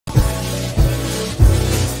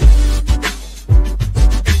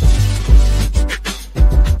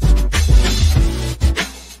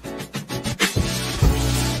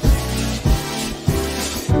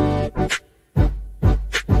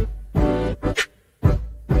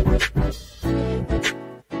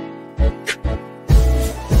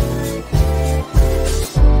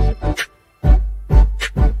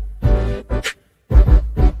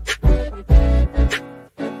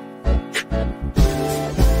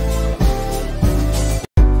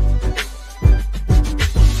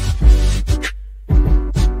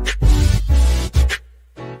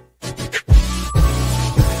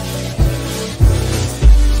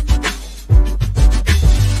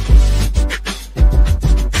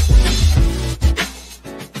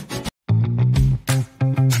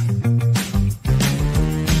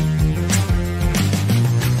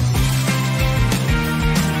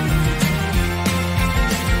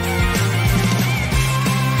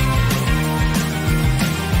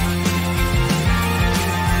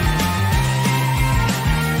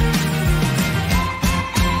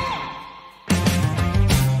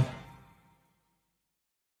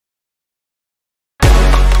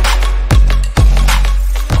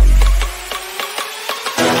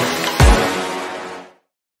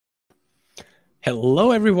Hello,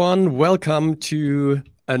 everyone. Welcome to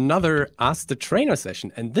another Ask the Trainer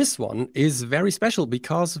session. And this one is very special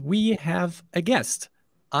because we have a guest.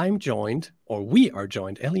 I'm joined, or we are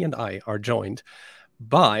joined, Ellie and I are joined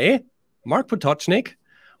by Marc Potocnik,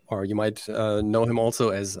 or you might know him also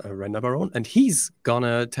as renderbaron. And he's going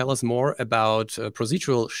to tell us more about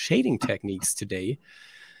procedural shading techniques today.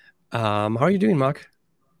 How are you doing, Marc?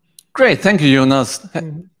 Great. Thank you, Jonas.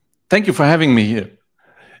 Thank you for having me here.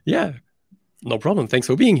 Yeah. No problem. Thanks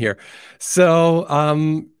for being here. So,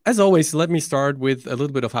 as always, let me start with a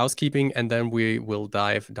little bit of housekeeping, and then we will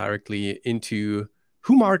dive directly into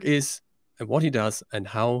who Marc is and what he does and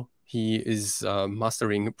how he is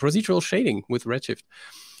mastering procedural shading with Redshift.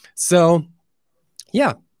 So,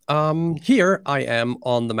 yeah, here I am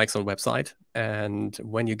on the Maxon website. And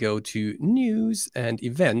when you go to news and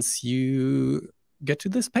events, you get to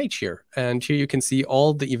this page here. And here you can see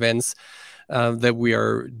all the events that we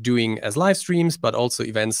are doing as live streams, but also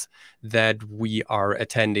events that we are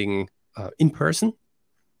attending in person.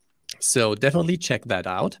 So definitely check that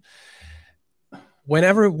out.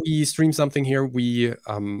 Whenever we stream something here, we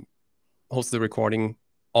host the recording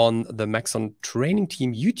on the Maxon Training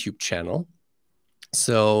Team YouTube channel.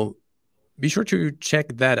 So be sure to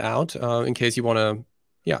check that out in case you want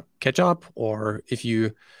to catch up, or if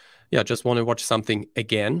you just want to watch something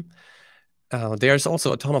again. There's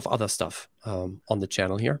also a ton of other stuff on the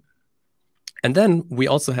channel here. And then we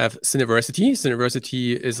also have Cineversity.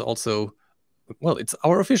 Cineversity is also, well, it's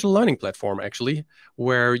our official learning platform, actually,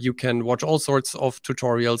 where you can watch all sorts of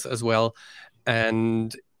tutorials as well.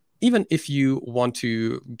 And even if you want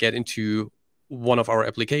to get into one of our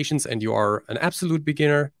applications and you are an absolute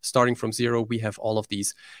beginner starting from zero, we have all of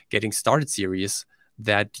these Getting Started series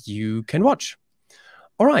that you can watch.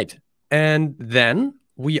 All right. And then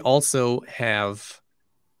we also have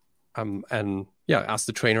Ask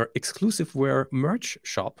the Trainer exclusive wear merch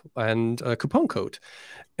shop and a coupon code.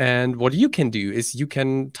 And what you can do is you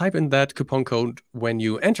can type in that coupon code when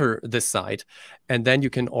you enter this site, and then you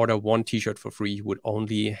can order one t-shirt for free. You would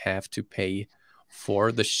only have to pay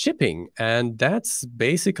for the shipping. And that's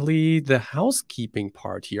basically the housekeeping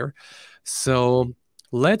part here. So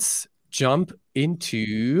let's jump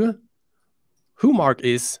into who Marc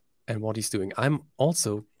is and what he's doing. I'm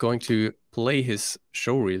also going to play his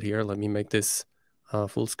show reel here. Let me make this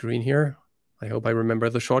full screen here. I hope I remember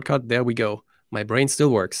the shortcut. There we go. My brain still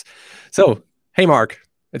works. So, hey, Marc,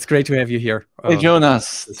 it's great to have you here. Hey,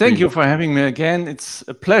 Jonas. Thank you for having me again. It's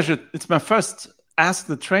a pleasure. It's my first Ask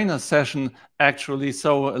the Trainer session, actually.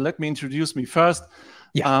 So let me introduce me first.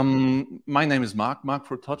 Yeah. My name is Marc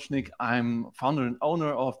Potocnik. I'm founder and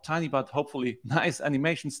owner of tiny but hopefully nice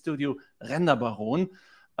animation studio renderbaron.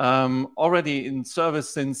 Already in service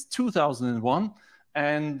since 2001.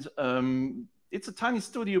 And it's a tiny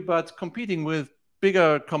studio, but competing with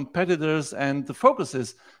bigger competitors. And the focus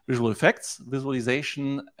is visual effects,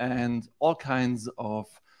 visualization, and all kinds of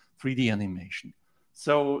 3D animation.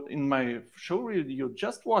 So in my show reel you're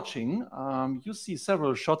just watching, you see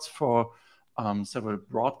several shots for several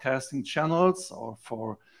broadcasting channels, or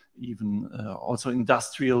for even also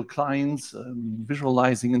industrial clients,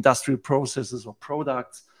 visualizing industrial processes or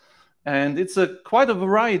products. And it's quite a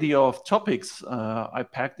variety of topics I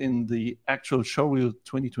packed in the actual show reel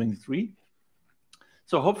 2023.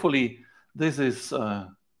 So hopefully this is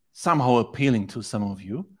somehow appealing to some of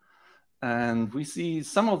you. And we see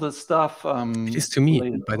some of the stuff. It is to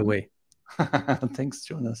me, by the way. Thanks,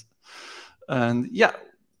 Jonas. And yeah,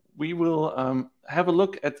 we will have a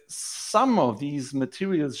look at some of these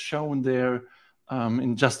materials shown there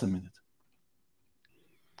in just a minute.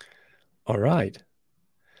 All right.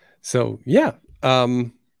 So yeah,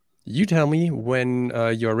 you tell me when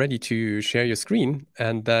you're ready to share your screen,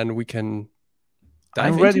 and then we can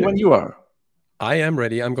dive I'm ready when you are. I am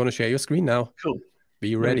ready. I'm going to share your screen now. Cool.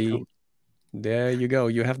 Be ready. Cool. There you go.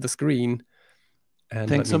 You have the screen. And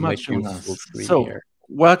thanks so much, Jonas. So here.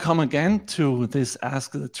 Welcome again to this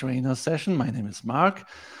Ask the Trainer session. My name is Marc.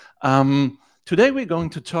 Today we're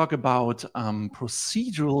going to talk about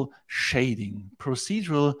procedural shading,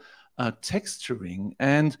 procedural texturing.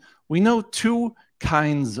 And we know two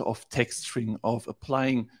kinds of texturing, of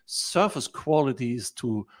applying surface qualities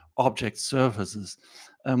to object surfaces.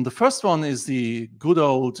 The first one is the good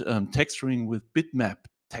old texturing with bitmap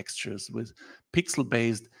textures, with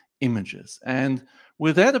pixel-based images. And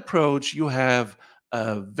with that approach, you have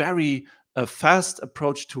a very fast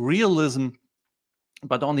approach to realism,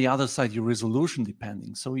 but on the other side, your resolution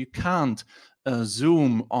depending. So you can't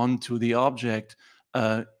zoom onto the object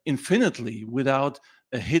infinitely without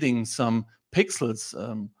hitting some pixels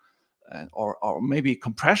or maybe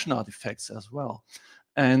compression artifacts as well.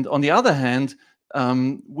 And on the other hand,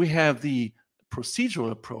 we have the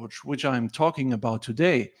procedural approach, which I'm talking about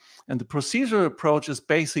today. And the procedural approach is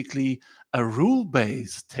basically a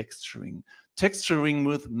rule-based texturing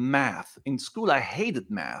with math. In school, I hated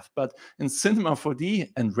math, but in Cinema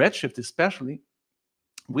 4D and Redshift especially,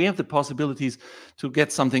 we have the possibilities to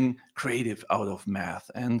get something creative out of math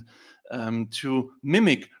and to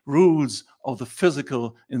mimic rules of the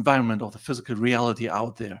physical environment, of the physical reality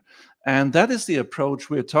out there. And that is the approach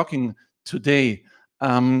we're talking today.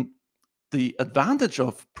 The advantage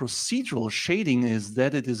of procedural shading is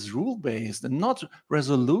that it is rule-based and not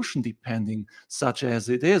resolution-depending, such as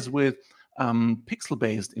it is with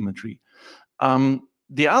pixel-based imagery.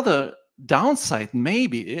 The other downside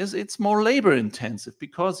maybe is it's more labor-intensive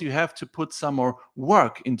because you have to put some more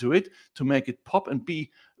work into it to make it pop and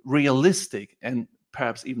be realistic and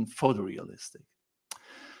perhaps even photorealistic.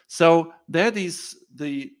 So that is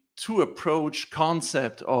the two-approach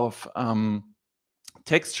concept of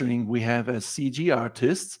texturing we have as CG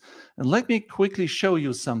artists. And let me quickly show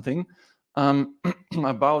you something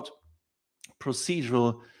about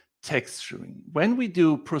procedural texturing. When we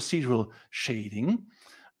do procedural shading,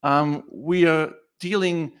 we are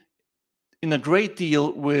dealing in a great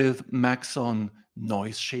deal with Maxon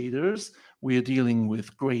noise shaders. We are dealing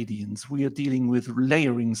with gradients. We are dealing with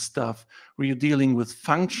layering stuff. We are dealing with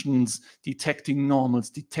functions, detecting normals,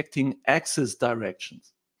 detecting axis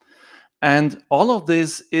directions. And all of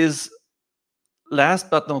this is, last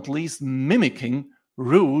but not least, mimicking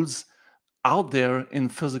rules out there in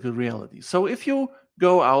physical reality. So if you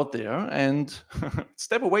go out there and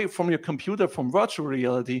step away from your computer, from virtual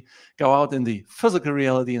reality, go out in the physical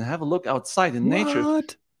reality and have a look outside in nature,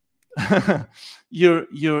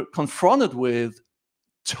 you're confronted with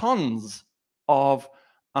tons of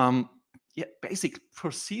basic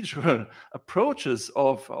procedural approaches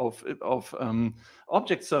of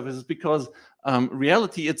object surfaces, because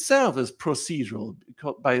reality itself is procedural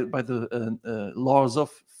by the laws of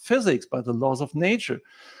physics, by the laws of nature.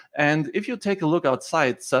 And if you take a look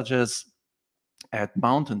outside, such as at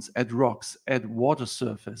mountains, at rocks, at water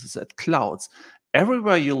surfaces, at clouds,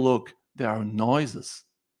 everywhere you look, there are noises,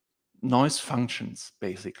 noise functions,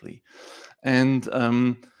 basically. And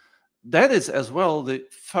that is as well the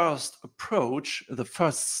first approach, the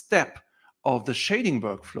first step of the shading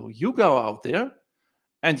workflow. You go out there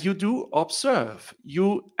and you do observe,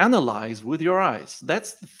 you analyze with your eyes.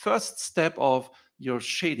 That's the first step of your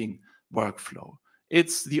shading workflow.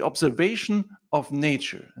 It's the observation of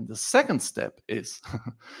nature. And the second step is,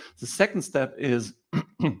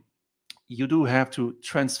 you do have to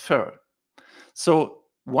transfer. So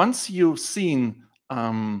once you've seen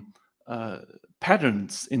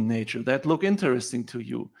patterns in nature that look interesting to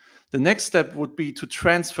you, the next step would be to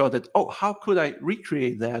transfer that. Oh, how could I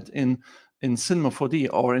recreate that in Cinema 4D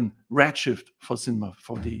or in Redshift for Cinema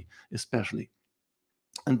 4D especially?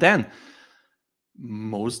 And then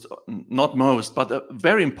not most, but a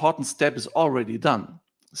very important step is already done.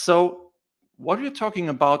 So what we're talking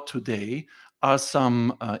about today are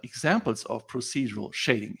some examples of procedural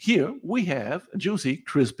shading. Here we have a juicy,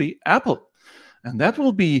 crispy apple. And that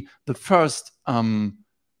will be the first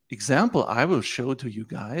example I will show to you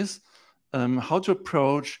guys, how to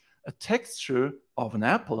approach a texture of an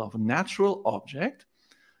apple, of a natural object,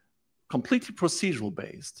 completely procedural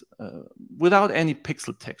based, without any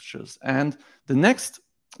pixel textures. And the next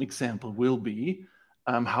example will be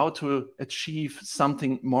how to achieve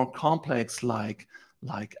something more complex like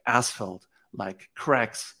asphalt, like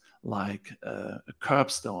cracks, like a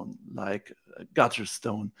curbstone, like a gutter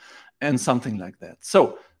stone, and something like that.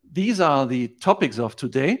 So these are the topics of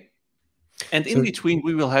today. And in between,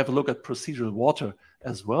 we will have a look at procedural water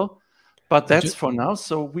as well. But that's for now,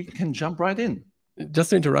 so we can jump right in.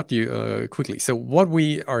 Just to interrupt you quickly. So what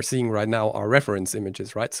we are seeing right now are reference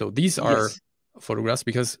images, right? So these are photographs,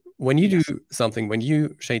 because when you do something, when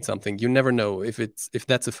you shade something, you never know if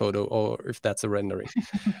that's a photo or if that's a rendering.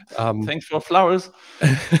 Thanks for flowers.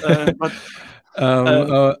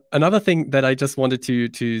 Another thing that I just wanted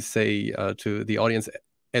to say to the audience,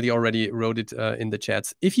 Eddie already wrote it in the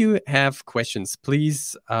chats. If you have questions,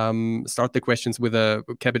 please start the questions with a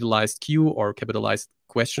capitalized Q or capitalized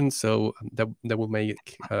question, so that will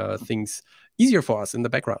make things easier for us in the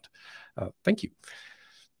background. Thank you.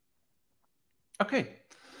 Okay.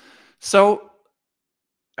 So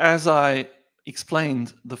as I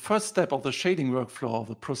explained, the first step of the shading workflow, of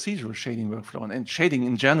the procedural shading workflow, and shading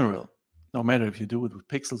in general, no matter if you do it with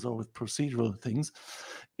pixels or with procedural things,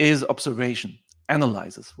 is observation,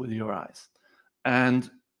 analysis with your eyes. And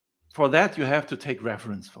for that, you have to take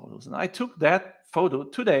reference photos. And I took that photo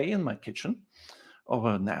today in my kitchen of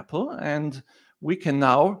an apple, and we can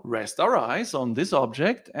now rest our eyes on this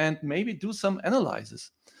object and maybe do some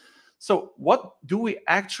analysis. So what do we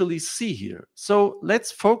actually see here? So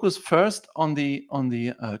let's focus first on the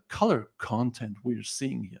color content we're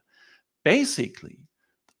seeing here. Basically,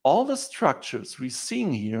 all the structures we're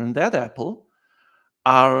seeing here in that apple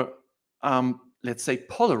are, let's say,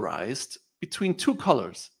 polarized between two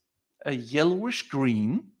colors, a yellowish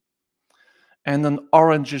green and an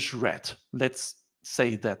orangish red, let's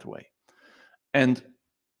say it that way. And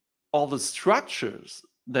all the structures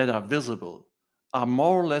that are visible are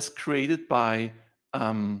more or less created by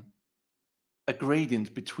a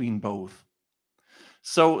gradient between both.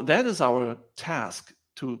 So that is our task,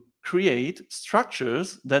 to create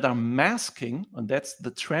structures that are masking, and that's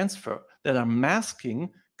the transfer, that are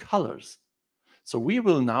masking colors. So we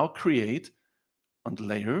will now create and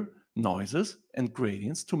layer noises and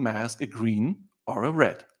gradients to mask a green or a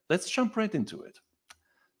red. Let's jump right into it.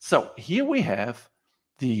 So here we have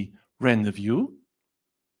the render view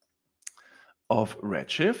of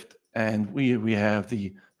Redshift, and we have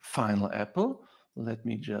the final apple. Let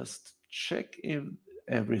me just check if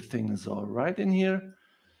everything is all right in here.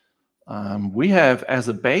 We have as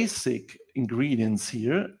a basic ingredients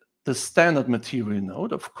here the standard material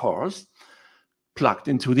node, of course, plugged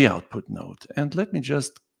into the output node. And let me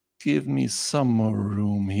just give me some more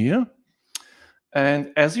room here.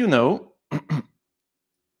 And as you know,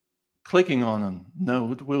 clicking on a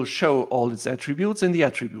node will show all its attributes in the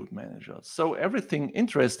attribute manager. So everything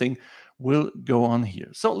interesting will go on here.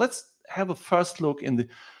 So let's have a first look in the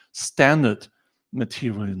standard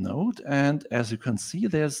material node. And as you can see,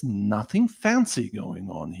 there's nothing fancy going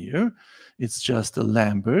on here. It's just a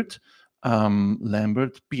Lambert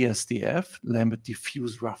BSDF, Lambert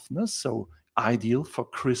diffuse roughness. So ideal for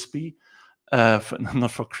crispy,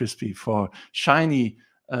 for shiny,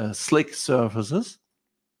 slick surfaces.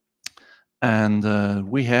 And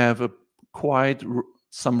we have quite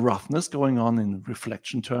some roughness going on in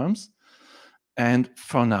reflection terms. And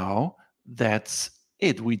for now, that's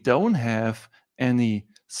it. We don't have any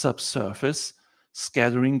subsurface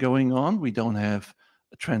scattering going on. We don't have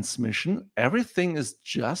a transmission. Everything is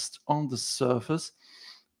just on the surface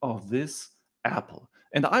of this apple.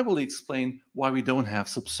 And I will explain why we don't have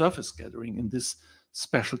subsurface scattering in this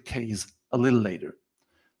special case a little later.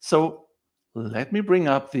 So let me bring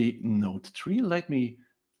up the node tree. Let me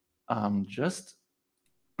just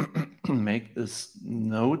make this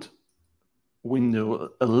node window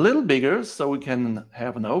a little bigger so we can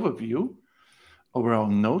have an overview over our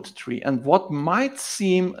node tree. And what might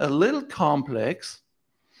seem a little complex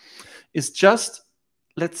is just,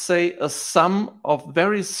 let's say, a sum of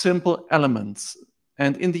very simple elements.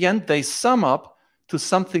 And in the end, they sum up to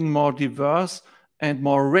something more diverse and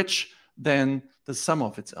more rich than the sum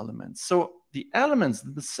of its elements. So the elements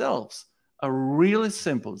themselves are really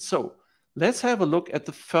simple. So let's have a look at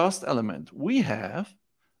the first element. We have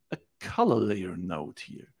a color layer node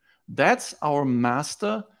here. That's our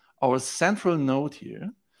master, our central node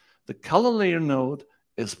here. The color layer node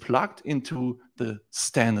is plugged into the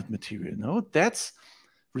standard material node. That's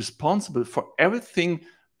responsible for everything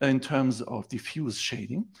in terms of diffuse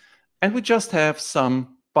shading. And we just have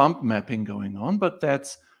some bump mapping going on, but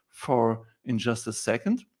that's for in just a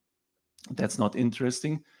second. That's not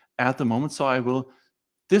interesting at the moment, so I will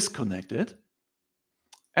disconnect it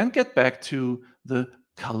and get back to the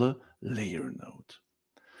color layer node.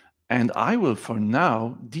 And I will, for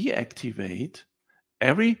now, deactivate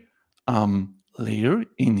every layer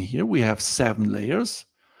in here. We have 7 layers,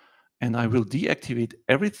 and I will deactivate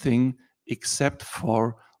everything except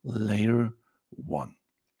for layer 1.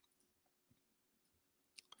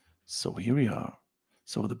 So here we are.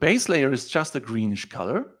 So the base layer is just a greenish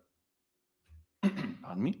color.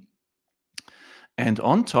 Pardon me. And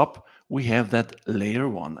on top, we have that layer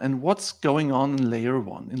 1. And what's going on in layer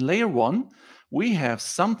 1? In layer 1, we have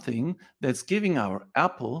something that's giving our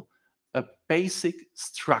apple a basic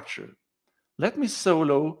structure. Let me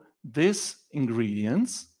solo these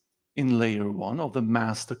ingredients in layer 1 of the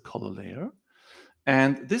master color layer.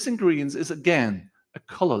 And this ingredients is again a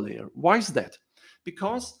color layer. Why is that?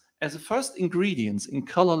 Because as a first ingredients in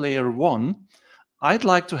color layer 1, I'd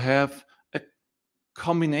like to have a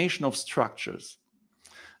combination of structures.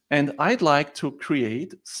 And I'd like to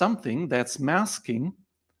create something that's masking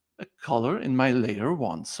a color in my layer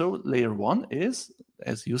 1. So layer 1 is,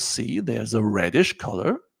 as you see, there's a reddish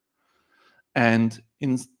color. And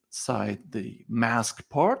inside the mask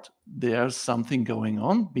part, there's something going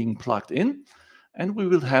on being plugged in. And we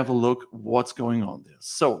will have a look what's going on there.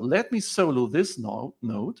 So let me solo this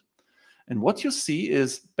node. And what you see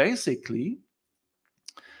is basically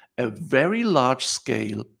a very large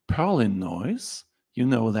scale Perlin noise. You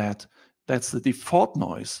know that that's the default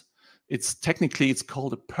noise. It's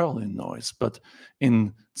called a Perlin noise, but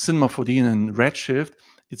in Cinema 4D and Redshift,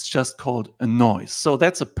 it's just called a noise. So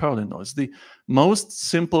that's a Perlin noise, the most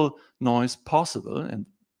simple noise possible. And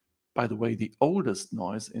by the way, the oldest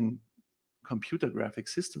noise in computer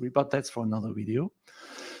graphics history, but that's for another video.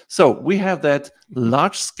 So we have that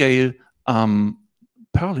large scale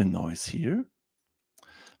Perlin noise here.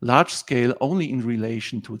 Large scale only in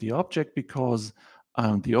relation to the object, because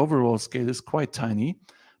the overall scale is quite tiny.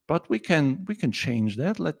 But we can change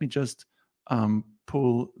that. Let me just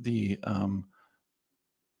pull the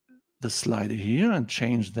slider here and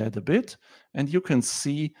change that a bit, and you can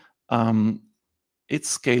see it's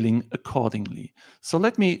scaling accordingly. So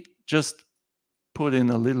let me just put in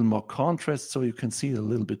a little more contrast so you can see it a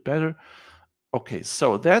little bit better. Okay,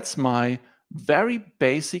 so that's my very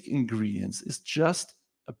basic ingredients. It's just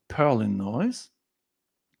a Perlin noise.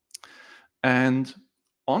 And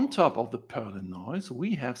on top of the Perlin noise,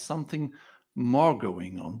 we have something more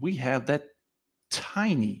going on. We have that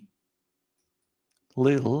tiny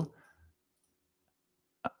little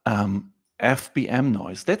FBM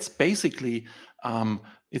noise. That's basically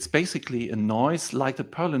it's basically a noise like the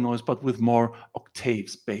Perlin noise, but with more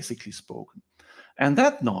octaves, basically spoken. And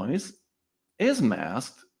that noise is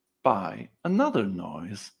masked by another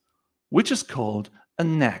noise, which is called a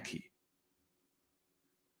Naki.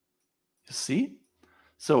 You see?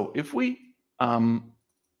 So if we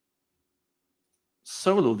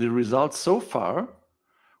solo the results so far,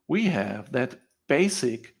 we have that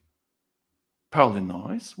basic Perlin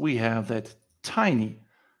noise, we have that tiny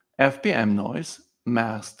FBM noise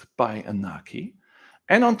masked by a Naki,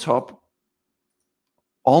 and on top,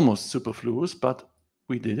 almost superfluous, but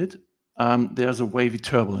we did it, there's a wavy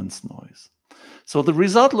turbulence noise. So the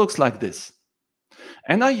result looks like this.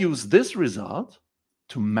 And I use this result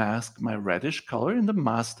to mask my reddish color in the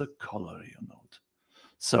master color node.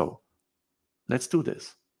 So let's do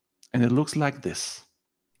this. And it looks like this.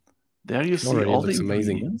 There you see all the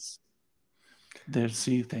ingredients. There,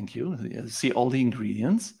 see, thank you. You see all the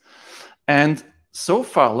ingredients. And so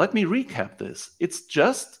far, let me recap this. It's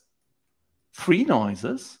just 3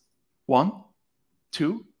 noises. 1,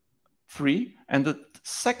 2, 3. And the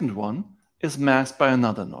second one is masked by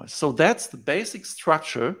another noise. So that's the basic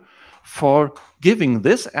structure for giving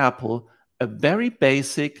this apple a very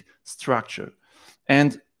basic structure.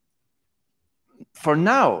 And for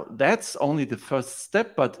now, that's only the first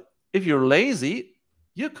step. But if you're lazy,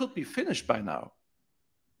 you could be finished by now.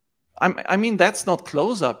 I mean, that's not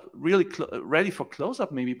close-up, really ready for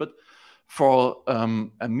close-up maybe, but for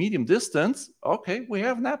a medium distance, okay, we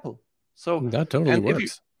have an apple. So that totally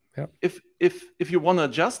works. If you want to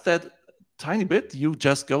adjust that tiny bit, you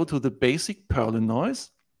just go to the basic Perlin noise,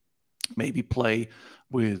 maybe play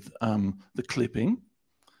with the clipping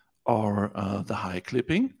or the high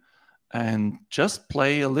clipping, and just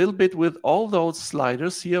play a little bit with all those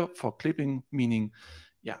sliders here for clipping, meaning,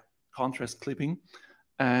 yeah, contrast clipping.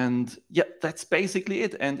 And yeah, that's basically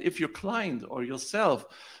it. And if your client or yourself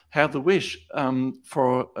have the wish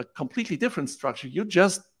for a completely different structure, you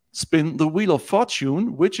just spin the Wheel of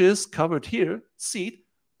Fortune, which is covered here, see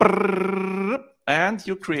it, and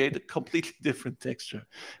you create a completely different texture.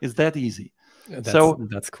 It's that easy.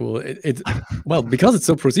 That's cool. Well, because it's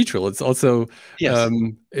so procedural,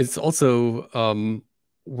 it's also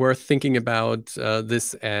worth thinking about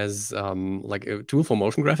this as like a tool for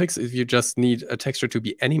motion graphics. If you just need a texture to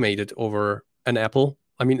be animated over an apple,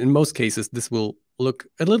 I mean, in most cases, this will look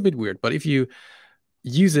a little bit weird. But if you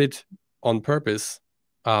use it on purpose,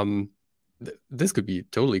 this could be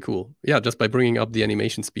totally cool. Yeah, just by bringing up the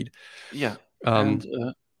animation speed. Yeah, and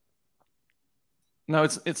no,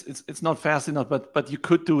 it's not fast enough, but you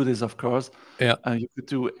could do this, of course. Yeah,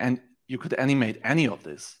 you could animate any of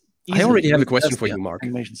this. I already have a question for you, Marc.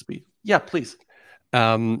 Animation speed. Yeah, please.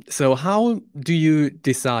 So how do you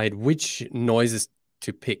decide which noises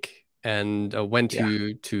to pick and when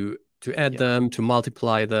to add them, to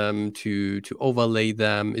multiply them, to overlay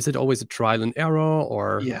them? Is it always a trial and error,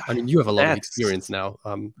 or I mean, you have a lot of experience now.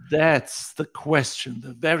 That's the question,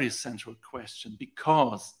 the very central question,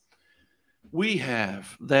 because we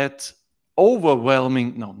have that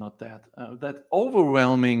overwhelming, no, not that, that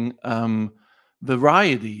overwhelming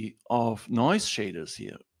variety of noise shaders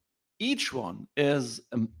here. Each one is,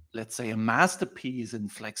 let's say, a masterpiece in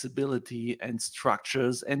flexibility and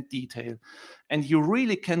structures and detail. And you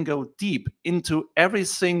really can go deep into every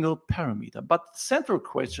single parameter. But the central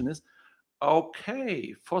question is,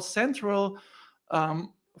 okay, for central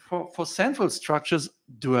for central structures,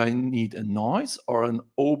 do I need a noise or an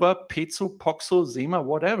ober, pezzo, poxo, sema,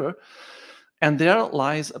 whatever? And there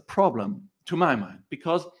lies a problem, to my mind,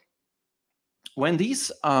 because when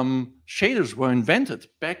these shaders were invented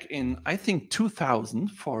back in, I think, 2000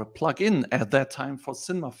 for a plugin at that time for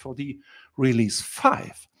Cinema 4D Release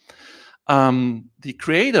 5, the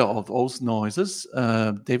creator of those noises,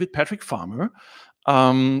 David Patrick Farmer,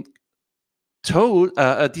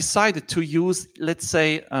 decided to use, let's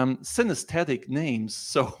say, synesthetic names.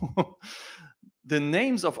 So the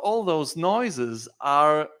names of all those noises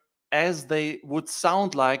are as they would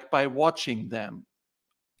sound like by watching them.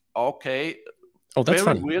 Okay. Oh, that's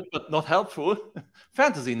very fun. Weird, but not helpful.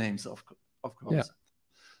 Fantasy names, of course. Yeah.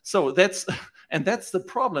 So that's the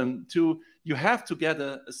problem. You have to get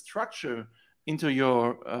a structure into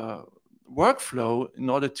your workflow in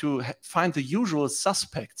order to find the usual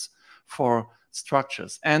suspects for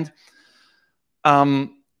structures. And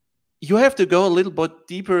you have to go a little bit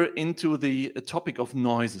deeper into the topic of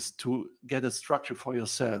noises to get a structure for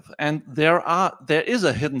yourself. And there is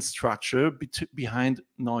a hidden structure behind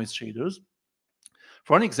noise shaders.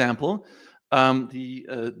 For an example,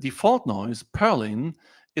 the default noise, Perlin,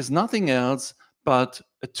 is nothing else but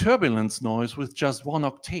a turbulence noise with just one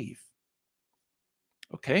octave.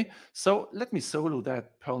 Okay, so let me solo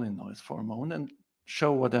that Perlin noise for a moment and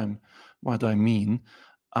show what I mean.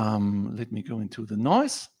 Let me go into the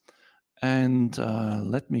noise, and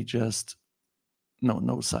let me just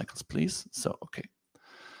no cycles, please. So okay,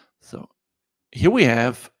 so here we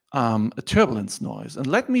have a turbulence noise, and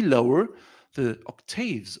let me lower the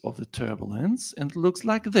octaves of the turbulence, and it looks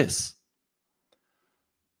like this.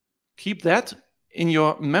 Keep that in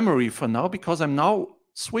your memory for now, because I'm now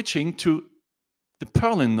switching to the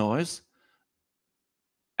Perlin noise.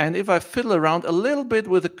 And if I fiddle around a little bit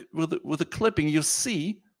with the clipping, you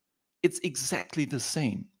see it's exactly the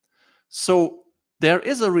same. So there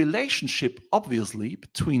is a relationship, obviously,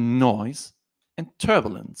 between noise and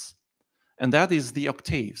turbulence, and that is the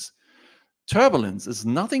octaves. Turbulence is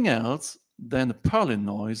nothing else than a Perlin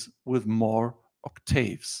noise with more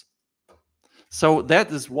octaves. So that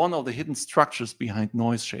is one of the hidden structures behind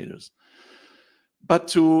noise shaders. But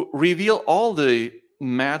to reveal all the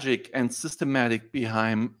magic and systematic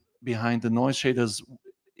behind the noise shaders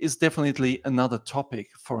is definitely another topic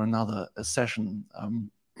for another session.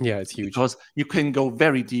 Yeah, it's huge. Because you can go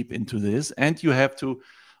very deep into this, and you have to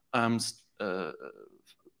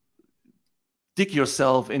dig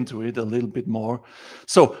yourself into it a little bit more.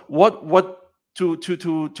 So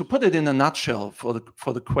to put it in a nutshell for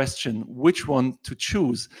the question, which one to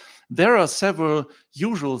choose, there are several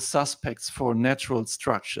usual suspects for natural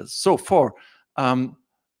structures. So for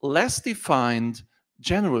less defined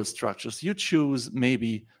general structures, you choose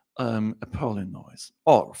maybe a Perlin noise,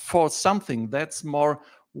 or for something that's more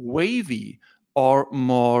wavy or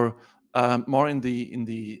more in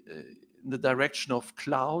the direction of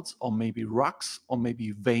clouds, or maybe rocks, or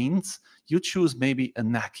maybe veins, you choose maybe a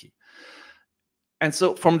Naki. And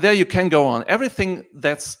so from there you can go on. Everything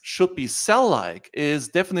that should be cell-like is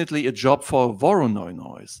definitely a job for Voronoi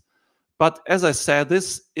noise. But as I said,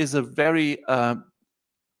 this is a very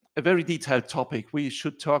detailed topic. We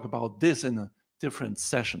should talk about this in a different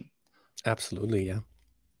session. Absolutely, yeah.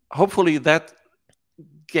 Hopefully that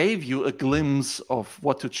gave you a glimpse of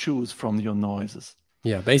what to choose from your noises.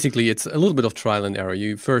 Yeah, basically it's a little bit of trial and error.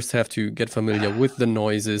 You first have to get familiar with the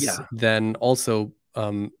noises, then also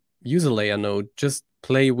use a layer node, just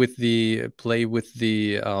play with the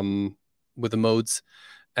modes,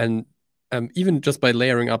 and even just by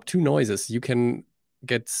layering up two noises, you can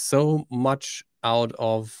get so much out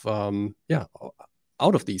of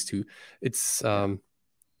these two. It's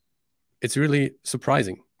really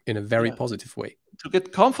surprising in a very positive way. To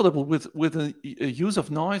get comfortable with the use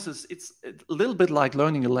of noises, it's a little bit like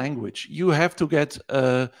learning a language. You have to get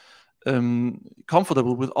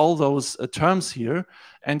comfortable with all those terms here,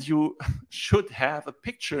 and you should have a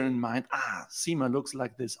picture in mind. Sema looks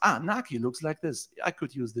like this. Naki looks like this. I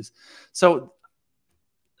could use this. So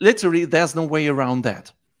literally, there's no way around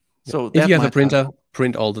that. Yeah. So if you have a printer,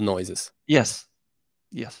 print all the noises. Yes.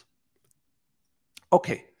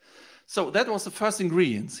 Okay. So that was the first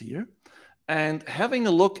ingredients here. And having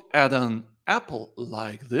a look at an apple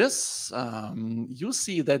like this, you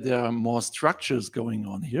see that there are more structures going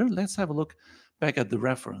on here. Let's have a look back at the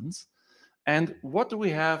reference. And what do we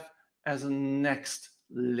have as a next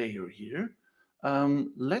layer here?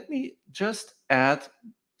 Let me just add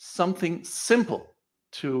something simple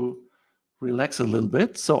to relax a little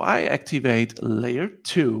bit. So I activate layer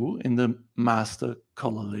 2 in the master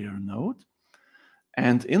color layer node.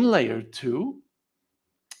 And in layer 2,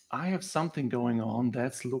 I have something going on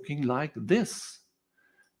that's looking like this.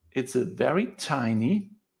 It's a very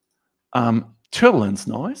tiny turbulence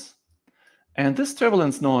noise. And this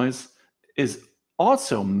turbulence noise is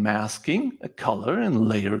also masking a color in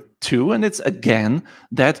layer 2. And it's again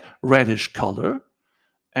that reddish color.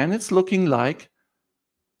 And it's looking like,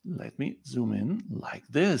 let me zoom in, like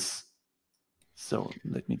this. So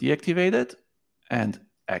let me deactivate it and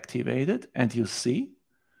activate it. And you see,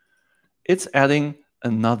 it's adding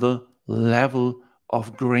another level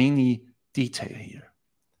of grainy detail here.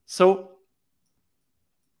 So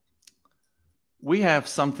we have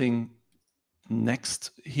something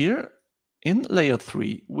next here. In layer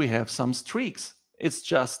 3, we have some streaks. It's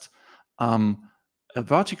just a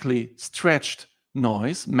vertically stretched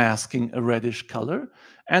noise masking a reddish color.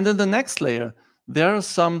 And in the next layer, there are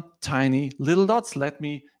some tiny little dots. Let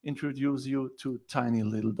me introduce you to tiny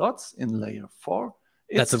little dots in layer 4.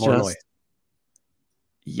 That's a Voronoi.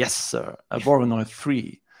 Yes, sir, a Voronoi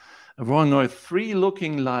 3. A Voronoi 3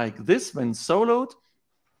 looking like this when soloed.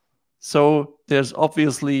 So there's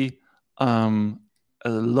obviously a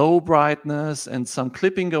low brightness and some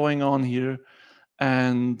clipping going on here.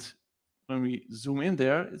 And when we zoom in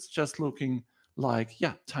there, it's just looking like,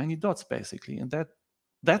 yeah, tiny dots basically. And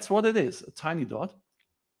that's what it is, a tiny dot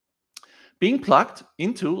being plugged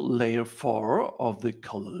into layer 4 of the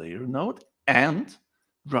color layer node, and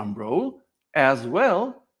drum roll as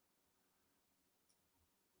well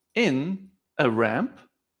in a ramp,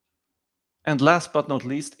 and last but not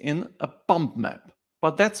least in a bump map.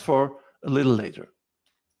 But that's for a little later.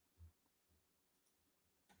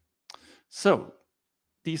 So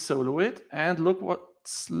desolo it and look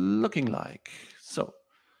what's looking like. So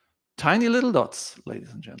tiny little dots,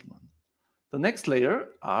 ladies and gentlemen. The next layer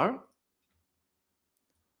are,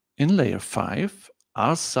 in layer 5,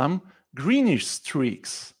 are some greenish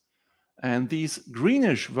streaks. And these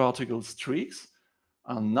greenish vertical streaks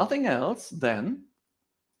are nothing else than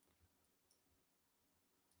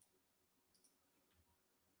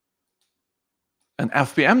an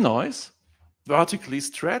FBM noise, vertically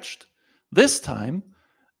stretched, this time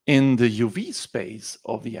in the UV space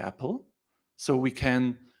of the apple. So we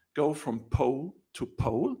can go from pole to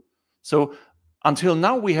pole. So until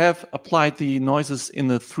now, we have applied the noises in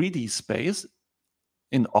the 3D space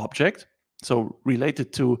in object, so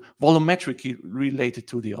related to, volumetrically related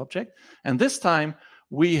to the object. And this time,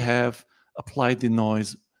 we have applied the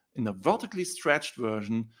noise in a vertically stretched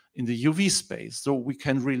version in the UV space, so we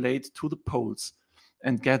can relate to the poles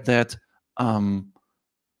and get that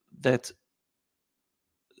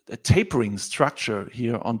a tapering structure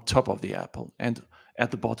here on top of the apple and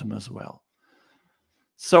at the bottom as well.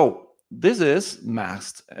 So this is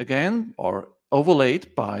masked again or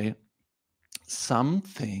overlaid by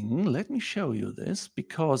something. Let me show you this,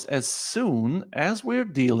 because as soon as we're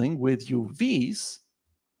dealing with UVs,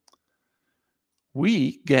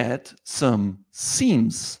 we get some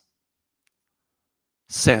seams.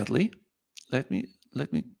 Sadly, let me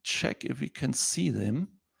check if we can see them.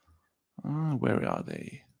 Where are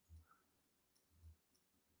they?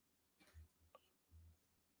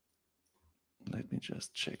 Let me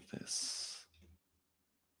just check this.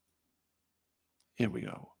 Here we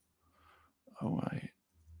go.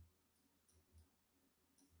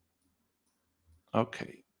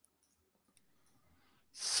 Okay.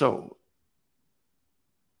 So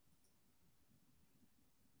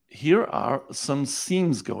here are some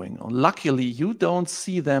seams going on. Luckily, you don't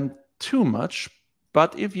see them too much,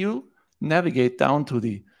 but if you navigate down to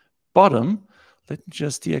the bottom, let me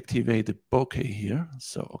just deactivate the bokeh here.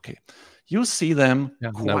 So, okay, you see them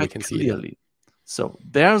quite clearly. So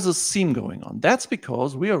there's a seam going on. That's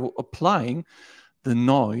because we are applying the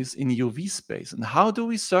noise in UV space. And how do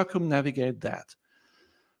we circumnavigate that?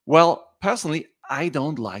 Well, personally, I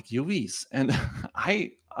don't like UVs, and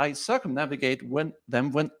I circumnavigate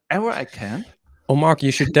them whenever I can. Oh, Marc,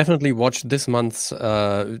 you should definitely watch this month's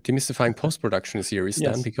Demystifying Post-Production series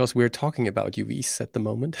then, because we're talking about UVs at the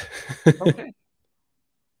moment. Okay.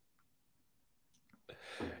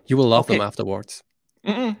 You will love them afterwards.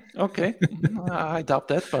 Okay. I doubt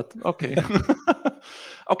that, but okay.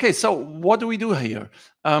 Okay, so what do we do here?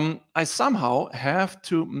 I somehow have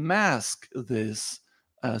to mask this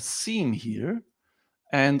seam here.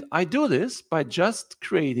 And I do this by just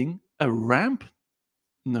creating a ramp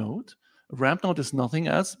node. A ramp node is nothing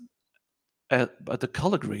else but the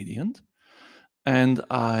color gradient. And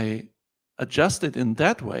I adjust it in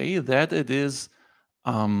that way that it is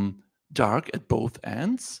dark at both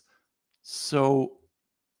ends. So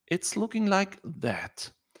it's looking like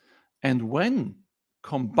that. And when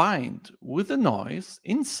combined with the noise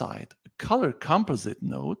inside a color composite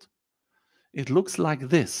node, it looks like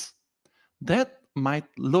this. That might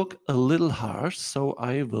look a little harsh, so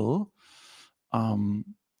I will go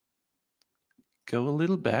a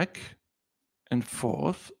little back and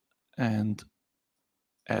forth and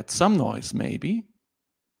add some noise maybe.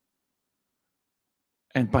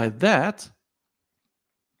 And by that,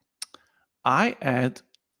 I add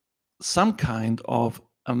some kind of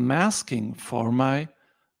a masking for my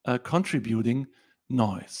contributing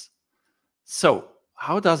noise. So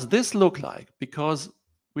how does this look like? Because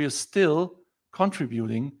we are still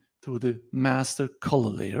contributing to the master color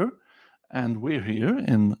layer, and we're here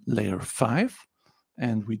in layer 5,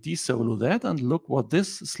 and we desolo that, and look what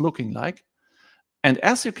this is looking like. And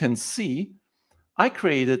as you can see, I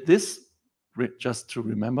created this, just to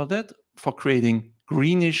remember that, for creating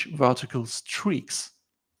greenish vertical streaks.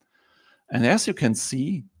 And as you can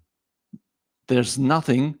see, there's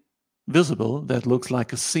nothing visible that looks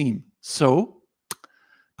like a seam. So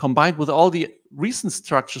combined with all the recent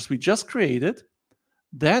structures we just created,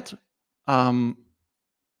 that that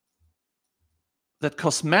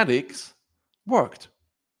cosmetics worked.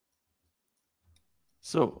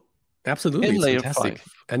 So absolutely, in it's layer fantastic.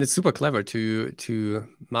 5. And it's super clever to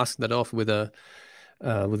mask that off with a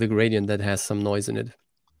gradient that has some noise in it.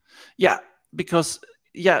 Yeah, because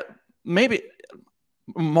maybe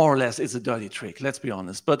more or less it's a dirty trick, let's be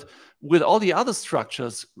honest. But with all the other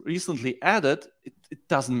structures recently added, it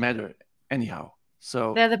doesn't matter anyhow.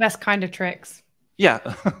 So they're the best kind of tricks. Yeah.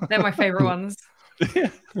 They're my favorite ones.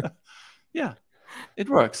 Yeah, it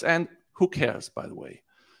works. And who cares, by the way?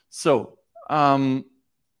 So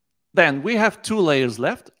then we have 2 layers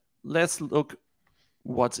left. Let's look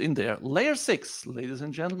what's in there. Layer 6, ladies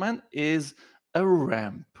and gentlemen, is a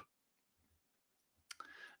ramp.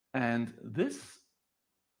 And this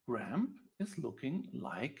ramp is looking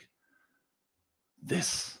like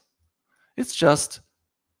this. It's just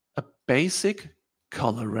a basic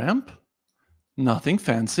color ramp, nothing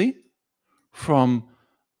fancy, from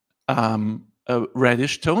a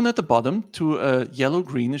reddish tone at the bottom to a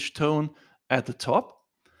yellow-greenish tone at the top.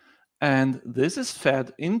 And this is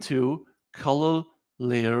fed into color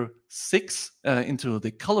layer 6, into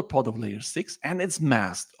the color pod of layer 6, and it's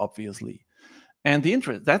masked, obviously. And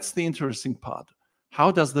that's the interesting part. How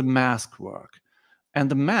does the mask work? And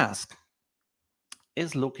the mask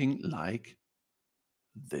is looking like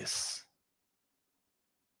this.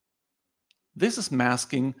 This is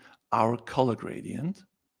masking our color gradient.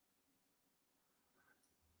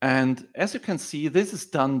 And as you can see, this is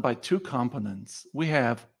done by 2 components. We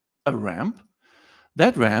have a ramp.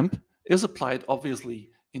 That ramp is applied obviously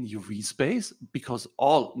in UV space, because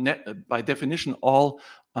by definition, all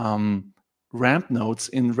ramp nodes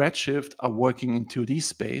in Redshift are working in 2D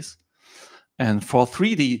space. And for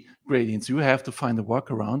 3D gradients, you have to find a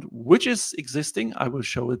workaround, which is existing. I will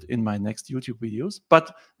show it in my next YouTube videos.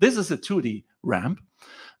 But this is a 2D ramp,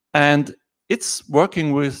 and it's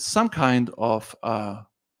working with some kind of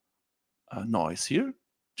noise here,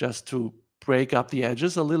 just to break up the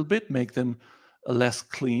edges a little bit, make them less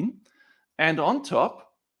clean. And on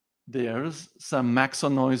top, there's some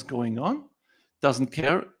maxon noise going on. Doesn't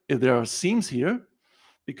care if there are seams here,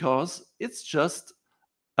 because it's just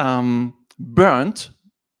burnt,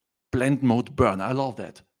 blend mode burn. I love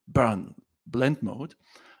that. Burn, blend mode,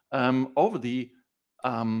 over the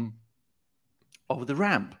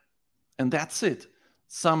ramp. And that's it.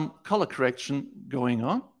 Some color correction going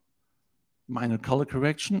on. Minor color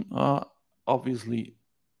correction, obviously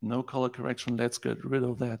no color correction. Let's get rid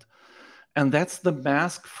of that. And that's the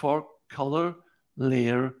mask for color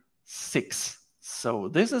layer 6. So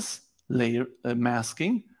this is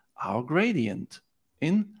masking our gradient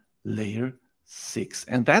in layer 6.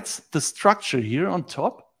 And that's the structure here on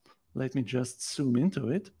top. Let me just zoom into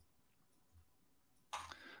it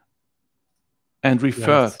and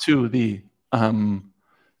refer to the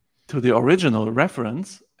original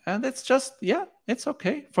reference. And it's just, it's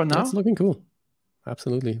okay for now. It's looking cool.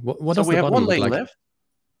 Absolutely. What so does we the have bottom one layer look like? left.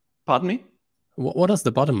 Pardon me? What does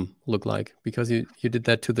the bottom look like? Because you did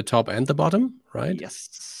that to the top and the bottom, right?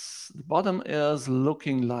 Yes. The bottom is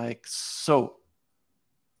looking like so.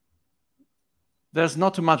 There's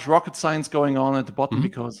not too much rocket science going on at the bottom,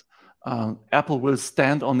 because Apple will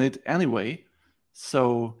stand on it anyway.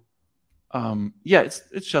 So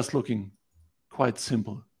it's just looking quite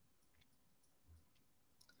simple.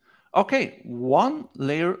 Okay, one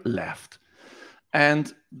layer left.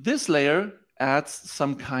 And this layer adds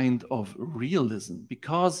some kind of realism,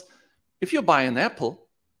 because if you buy an apple,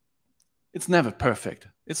 it's never perfect.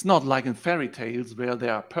 It's not like in fairy tales where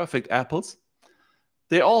there are perfect apples.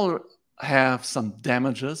 They all have some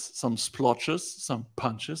damages, some splotches, some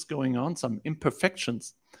punches going on, some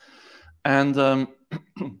imperfections. And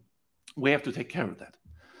we have to take care of that.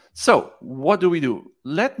 So what do?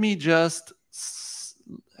 Let me just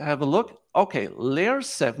have a look. Okay, layer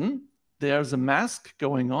 7, there's a mask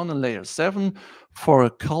going on in layer 7 for a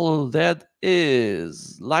color that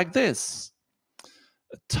is like this.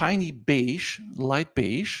 A tiny beige, light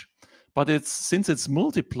beige, but since it's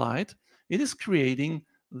multiplied, it is creating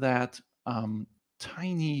that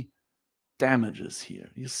tiny damages here.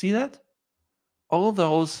 You see that? All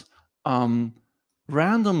those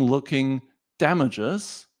random looking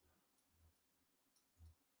damages,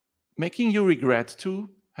 making you regret to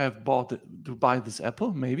have to buy this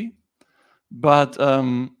apple, maybe. But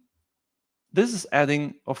this is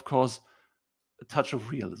adding, of course, a touch of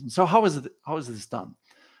realism. So how is this done?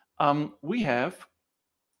 We have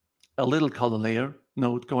a little color layer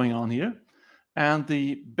node going on here, and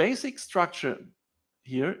the basic structure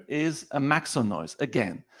here is a maxo noise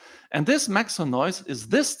again. And this maxo noise is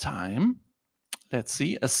this time, let's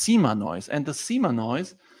see, a SEMA noise. And the SEMA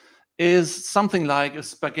noise is something like a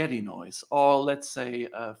spaghetti noise, or let's say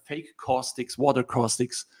a fake caustics, water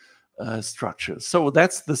caustics structure. So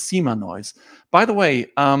that's the SEMA noise. By the way,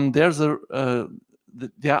 there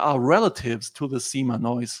are relatives to the SEMA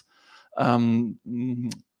noise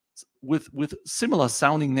with similar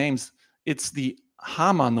sounding names. It's the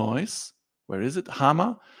HAMA noise. Where is it?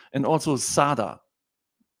 HAMA, and also SADA.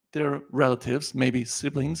 They're relatives, maybe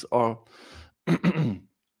siblings or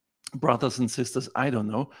brothers and sisters, I don't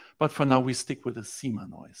know. But for now, we stick with the SEMA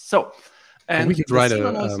noise. So, and we could write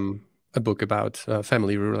a book about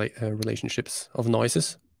family relationships of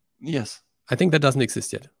noises. Yes. I think that doesn't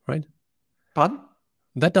exist yet, right? Pardon?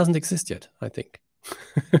 That doesn't exist yet, I think.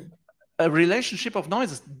 A relationship of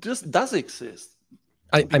noises does exist.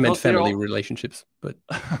 I meant family relationships, but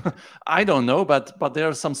I don't know, but there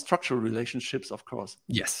are some structural relationships, of course.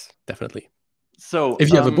 Yes, definitely. So if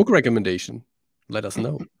you have a book recommendation, let us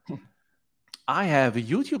know. I have a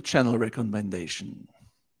YouTube channel recommendation.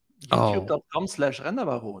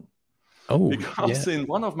 YouTube.com/renderbaron. Oh, because in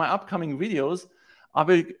one of my upcoming videos, I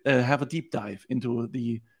will have a deep dive into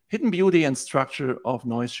the hidden beauty and structure of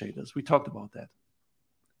noise shaders. We talked about that.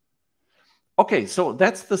 Okay, so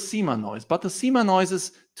that's the SEMA noise, but the SEMA noise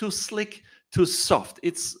is too slick, too soft.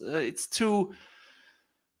 It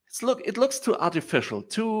looks too artificial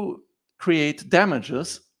to create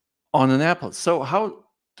damages on an apple. So how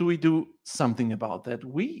do we do something about that?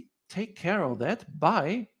 We take care of that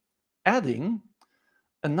by adding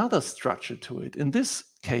another structure to it. In this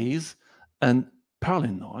case, an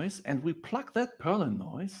Perlin noise, and we plug that Perlin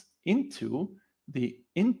noise into the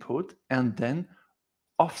input and then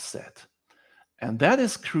offset. And that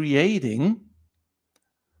is creating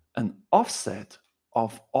an offset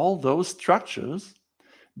of all those structures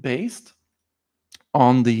based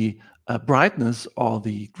on the brightness or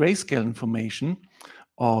the grayscale information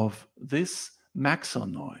of this maxo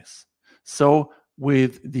noise. So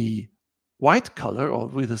with the white color or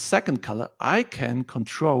with the second color, I can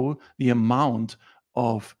control the amount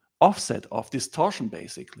of offset, of distortion,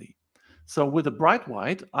 basically. So with the bright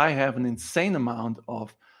white, I have an insane amount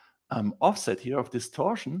of offset here, of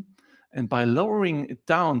distortion. And by lowering it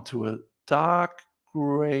down to a dark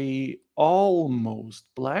gray, almost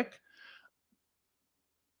black,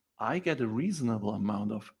 I get a reasonable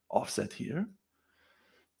amount of offset here.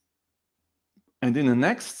 And in the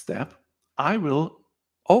next step, I will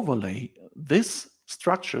overlay this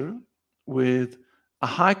structure with a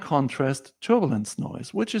high contrast turbulence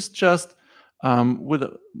noise, which is just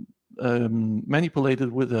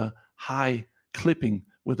manipulated with a high clipping,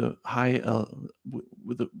 with a high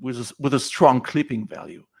with a strong clipping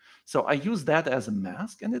value. So I use that as a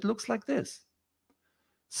mask, and it looks like this.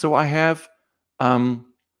 So I have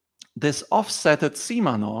this offsetted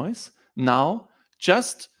SEMA noise now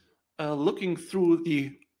just looking through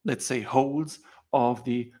the, let's say, holes of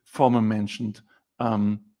the former mentioned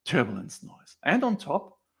turbulence noise. And on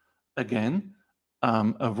top, again,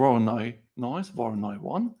 a Voronoi noise, Voronoi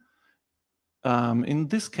 1. In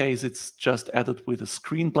this case, it's just added with a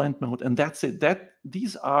screen blend mode, and that's it.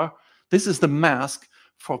 This is the mask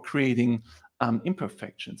for creating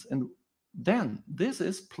imperfections. And then this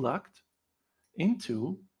is plugged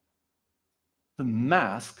into the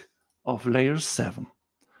mask of layer 7.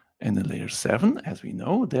 And in layer 7, as we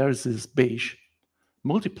know, there is this beige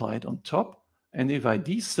multiplied on top. And if I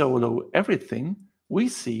de-solo everything, we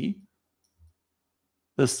see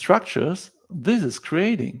the structures this is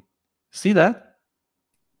creating. See that?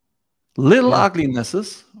 Little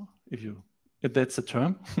uglinesses, if that's a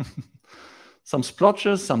term. Some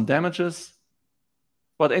splotches, some damages.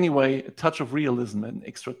 But anyway, a touch of realism, an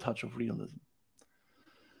extra touch of realism.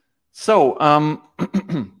 So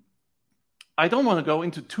I don't want to go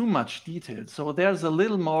into too much detail. So there's a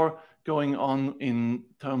little more going on in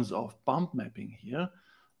terms of bump mapping here.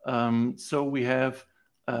 So we have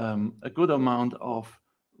a good amount of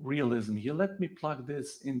realism here. Let me plug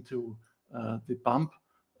this into the bump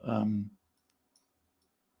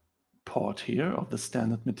port here of the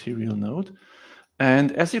standard material node.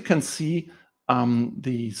 And as you can see,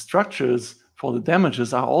 the structures for the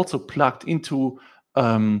damages are also plugged into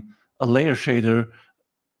a layer shader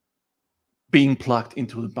being plugged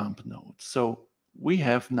into the bump node. So we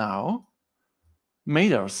have now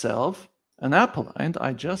made ourselves an apple, and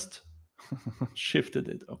I just shifted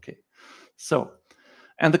it. Okay. So,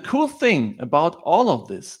 and the cool thing about all of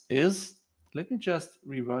this is, let me just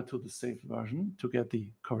revert to the saved version to get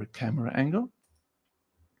the correct camera angle.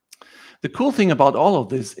 The cool thing about all of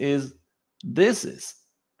this is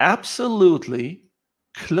absolutely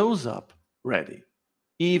close-up ready,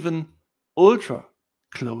 even ultra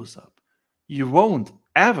close-up. You won't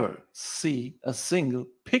ever see a single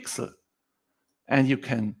pixel, and you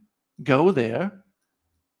can go there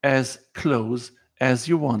as close as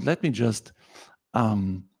you want. Let me just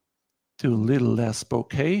do a little less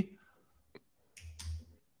bokeh.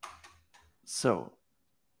 So,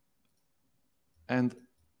 and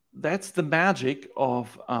that's the magic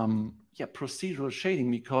of procedural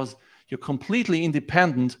shading, because you're completely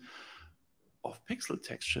independent of pixel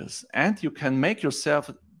textures, and you can make yourself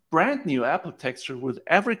a brand new apple texture with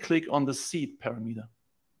every click on the seed parameter.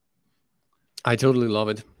 I totally love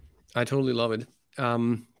it. I totally love it.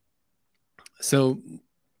 So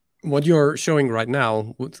what you're showing right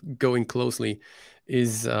now, with going closely,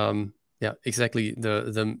 is exactly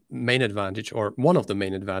the main advantage, or one of the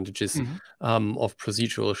main advantages of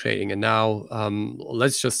procedural shading. And now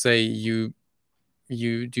let's just say you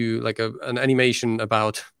do like an animation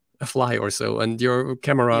about a fly or so, and your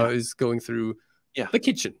camera is going through the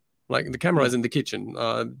kitchen. Like the camera is in the kitchen,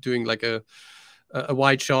 doing like a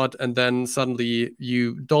wide shot, and then suddenly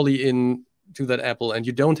you dolly in to that apple, and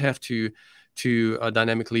you don't have to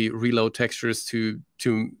dynamically reload textures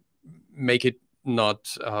to make it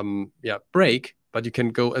not break, but you can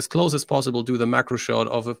go as close as possible, do the macro shot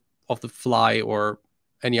of the fly or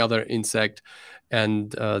any other insect,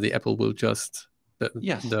 and the apple will just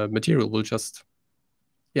the material will just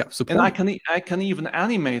support. And I can even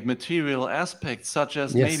animate material aspects, such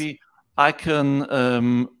as maybe I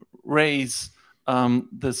can raise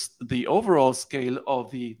the overall scale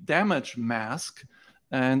of the damage mask,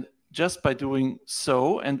 and just by doing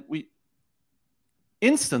so, and we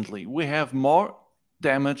instantly have more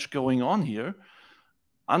damage going on here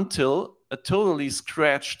until a totally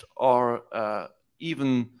scratched or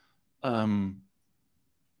even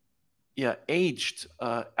aged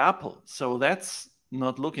apple. So that's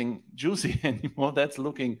not looking juicy anymore. That's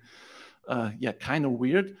looking kind of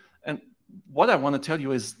weird. And what I want to tell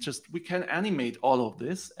you is just we can animate all of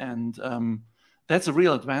this, and that's a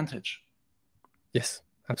real advantage. Yes,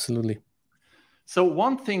 absolutely. So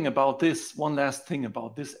one last thing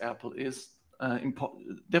about this apple is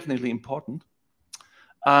definitely important.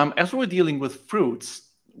 As we're dealing with fruits,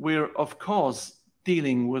 we're of course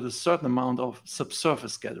dealing with a certain amount of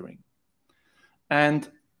subsurface scattering. And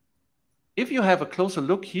if you have a closer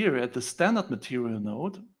look here at the standard material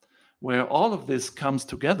node, where all of this comes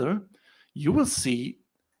together, you will see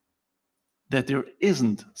that there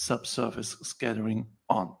isn't subsurface scattering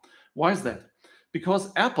on. Why is that?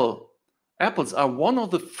 Because apples are one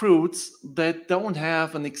of the fruits that don't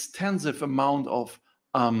have an extensive amount of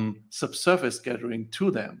subsurface scattering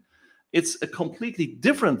to them. It's a completely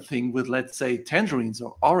different thing with, let's say, tangerines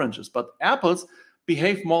or oranges, but apples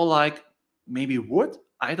behave more like maybe wood,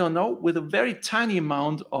 I don't know, with a very tiny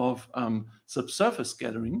amount of subsurface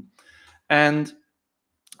scattering. And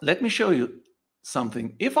let me show you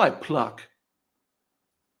something. If I plug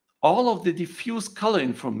all of the diffuse color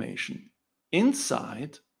information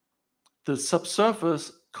inside the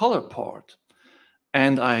subsurface color part,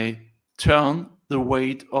 and I turn the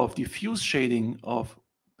weight of diffuse shading of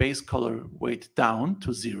base color weight down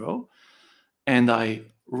to 0, and I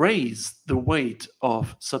raise the weight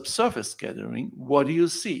of subsurface scattering, what do you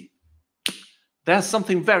see? There's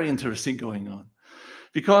something very interesting going on.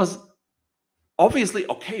 Because obviously,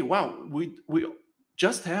 okay, wow, we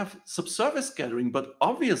just have subsurface scattering, but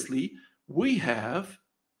obviously we have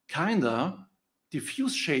kind of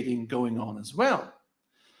diffuse shading going on as well.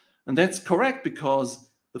 And that's correct, because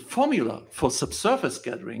the formula for subsurface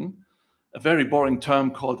scattering, a very boring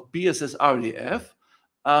term called BSS-RDF,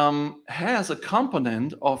 has a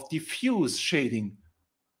component of diffuse shading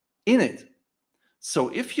in it. So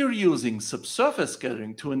if you're using subsurface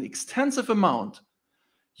scattering to an extensive amount,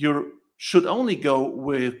 you're should only go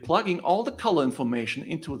with plugging all the color information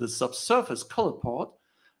into the subsurface color port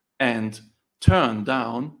and turn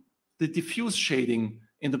down the diffuse shading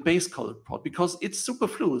in the base color port, because it's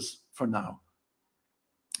superfluous for now.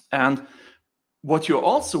 And what you're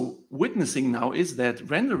also witnessing now is that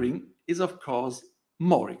rendering is, of course,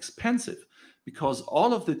 more expensive, because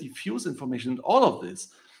all of the diffuse information, all of this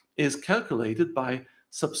is calculated by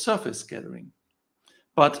subsurface scattering.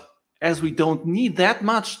 But as we don't need that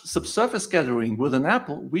much subsurface scattering with an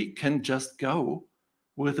apple, we can just go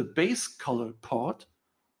with a base color port,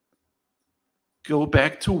 go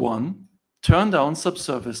back to 1, turn down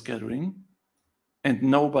subsurface scattering, and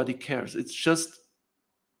nobody cares. It's just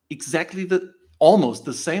exactly almost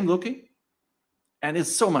the same looking, and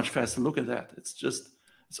it's so much faster. Look at that.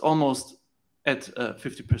 It's almost at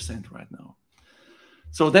 50% right now.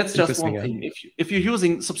 So that's just one thing. If you're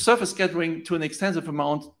using subsurface scattering to an extensive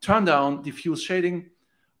amount, turn down diffuse shading,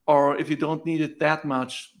 or if you don't need it that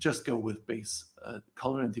much, just go with base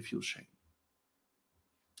color and diffuse shading.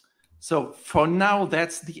 So for now,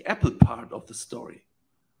 that's the Apple part of the story.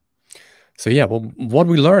 So yeah, well, what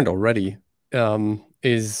we learned already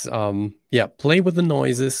is play with the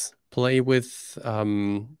noises, play with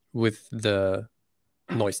the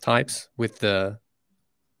noise types, with the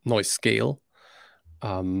noise scale,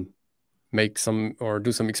 make some or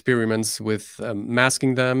do some experiments with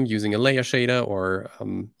masking them using a layer shader, or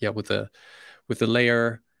with the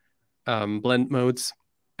layer blend modes,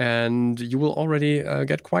 and you will already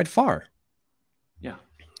get quite far. Yeah.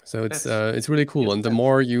 So it's really cool, and the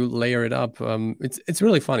more you layer it up, it's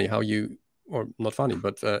really funny how you, or not funny,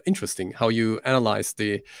 but interesting how you analyze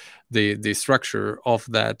the structure of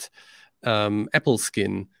that apple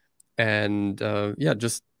skin, and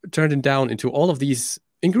just turn it down into all of these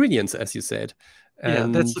ingredients, as you said.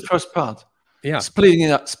 And that's the first part. Yeah, splitting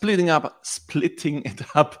it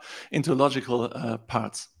up into logical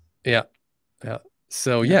parts. Yeah.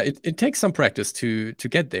 So it takes some practice to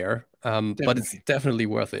get there, but it's definitely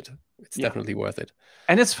worth it. It's definitely worth it,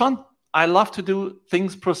 and it's fun. I love to do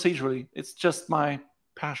things procedurally. It's just my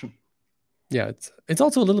passion. Yeah, it's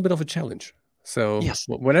also a little bit of a challenge. So yes,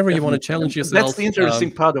 whenever you want to challenge yourself, that's the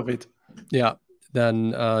interesting part of it. Yeah,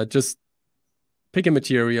 then just pick a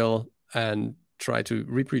material and try to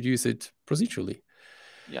reproduce it procedurally.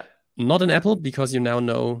 Yeah, not an apple, because you now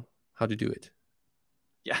know how to do it.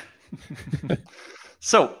 Yeah.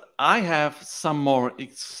 So I have some more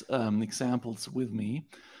examples with me.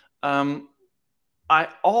 I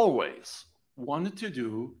always wanted to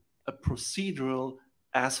do a procedural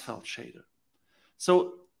asphalt shader.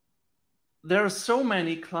 So there are so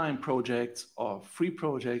many client projects or free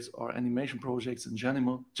projects or animation projects in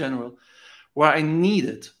general where I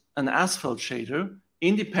needed an asphalt shader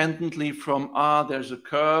independently from, there's a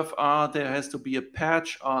curve, there has to be a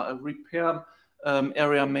patch or a repair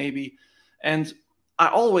area maybe. And I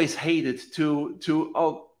always hated to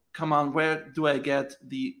oh, come on, where do I get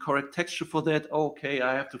the correct texture for that? Okay,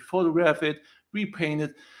 I have to photograph it, repaint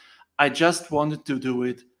it. I just wanted to do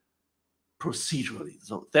it procedurally.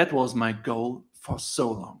 So that was my goal for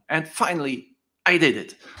so long. And finally, I did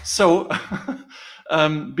it. So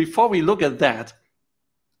before we look at that,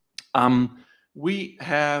 we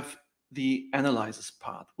have the analysis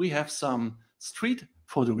part. We have some street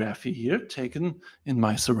photography here taken in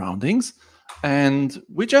my surroundings, and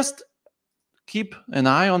we just keep an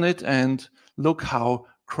eye on it and look how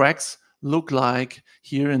cracks look like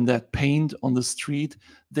here in that paint on the street.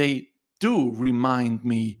 They do remind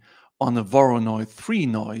me on a Voronoi 3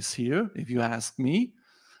 noise here, if you ask me.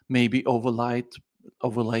 Maybe overlaid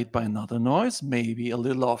by another noise, maybe a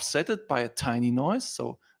little offsetted by a tiny noise,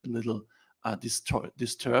 so a little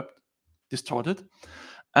distorted.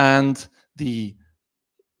 And the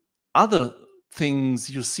other things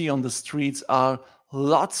you see on the streets are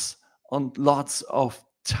lots of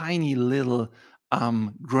tiny little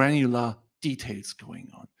granular details going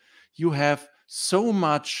on. You have so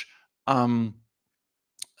much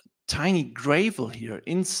tiny gravel here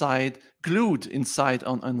glued inside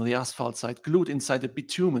on the asphalt side, glued inside a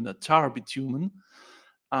bitumen, a tar bitumen.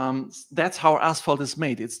 That's how asphalt is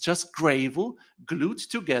made. It's just gravel glued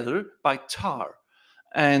together by tar.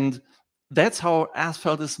 And that's how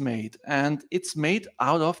asphalt is made. And it's made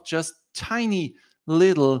out of just tiny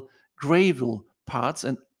little gravel parts.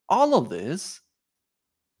 And all of this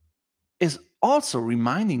is also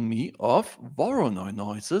reminding me of Voronoi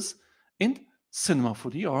noises in Cinema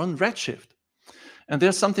 4D or on Redshift. And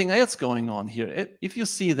there's something else going on here. If you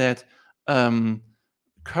see that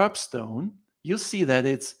curbstone, you see that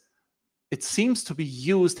it seems to be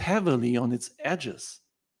used heavily on its edges.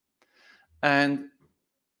 And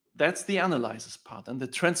that's the analysis part. And the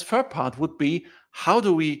transfer part would be, how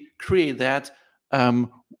do we create that,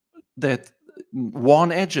 that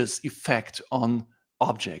worn edges effect on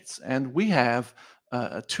objects? And we have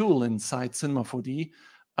a tool inside Cinema 4D,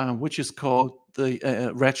 which is called the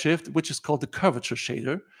Redshift, which is called the curvature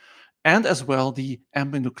shader, and as well the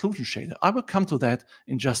ambient occlusion shader. I will come to that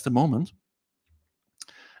in just a moment.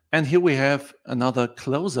 And here we have another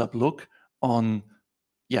close-up look on,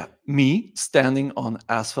 me standing on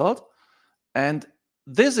asphalt. And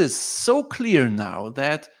this is so clear now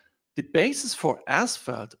that the basis for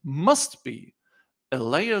asphalt must be a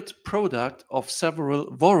layered product of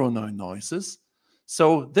several Voronoi noises.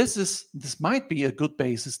 So this might be a good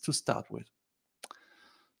basis to start with.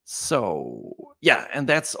 So and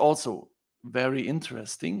that's also very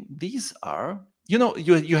interesting. These are,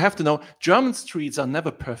 you have to know, German streets are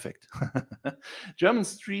never perfect. German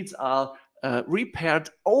streets are repaired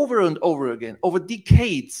over and over again. Over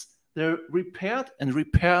decades, they're repaired and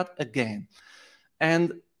repaired again.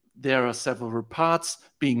 And there are several parts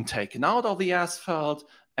being taken out of the asphalt,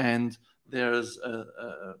 and they are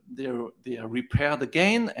repaired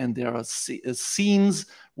again, and there are seams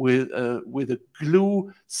with a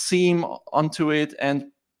glue seam onto it,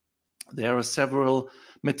 and there are several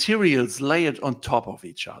materials layered on top of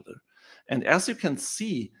each other. And as you can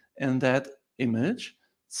see in that image,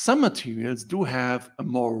 some materials do have a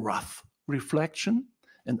more rough reflection,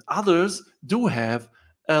 and others do have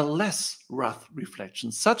a less rough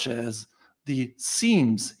reflection, such as the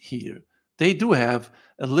seams here. They do have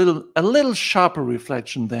a little sharper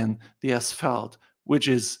reflection than the asphalt, which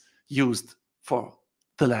is used for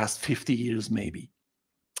the last 50 years maybe.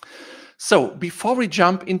 So before we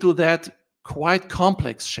jump into that quite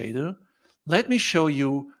complex shader, let me show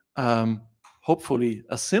you hopefully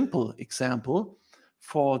a simple example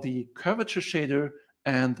for the curvature shader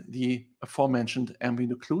and the aforementioned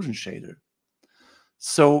ambient occlusion shader.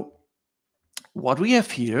 So what we have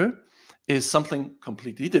here is something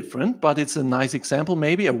completely different, but it's a nice example,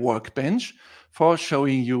 maybe a workbench for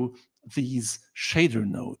showing you these shader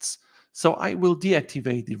nodes. So I will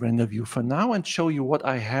deactivate the render view for now and show you what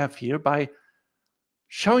I have here by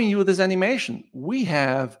showing you this animation. We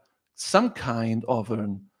have some kind of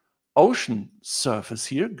an ocean surface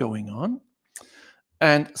here going on.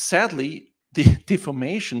 And sadly, the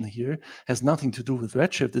deformation here has nothing to do with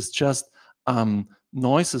Redshift. It's just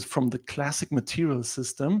noises from the classic material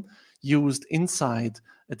system used inside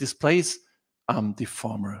a displace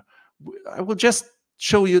deformer. I will just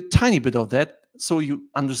show you a tiny bit of that so you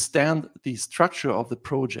understand the structure of the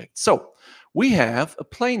project. So we have a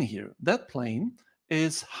plane here. That plane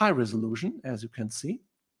is high resolution, as you can see.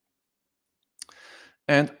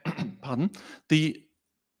 And pardon, the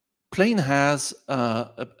plane has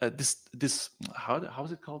this how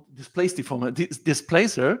is it called? Displace deformer,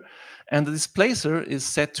 displacer, and the displacer is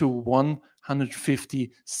set to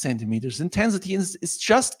 150 centimeters intensity, and it's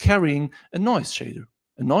just carrying a noise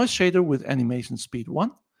shader with animation speed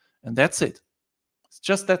 1, and that's it. It's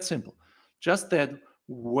just that simple, just that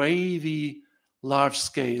wavy, large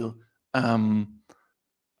scale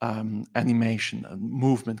animation and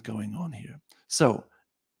movement going on here. So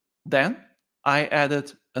then I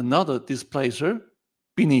added another displacer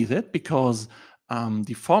beneath it because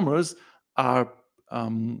deformers are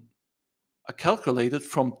calculated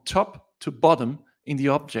from top to bottom in the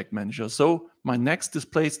object manager. So my next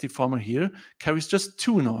displace deformer here carries just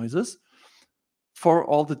 2 noises for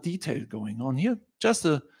all the detail going on here. Just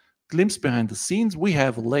a glimpse behind the scenes. We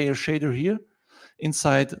have a layer shader here.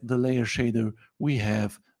 Inside the layer shader, we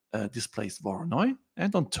have displaced Voronoi,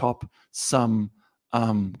 and on top some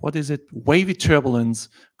wavy turbulence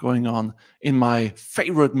going on in my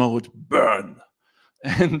favorite mode, burn.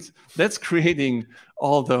 And that's creating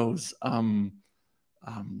all those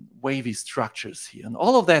wavy structures here. And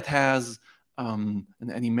all of that has an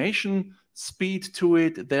animation speed to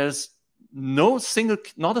it. There's not a single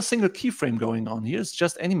keyframe going on here. It's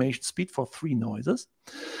just animation speed for 3 noises.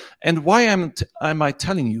 And why am I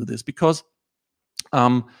telling you this? Because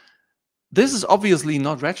this is obviously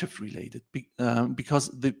not Redshift related because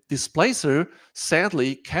the displacer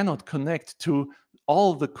sadly cannot connect to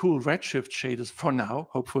all the cool Redshift shaders for now,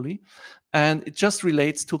 hopefully. And it just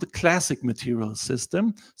relates to the classic material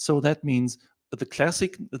system. So that means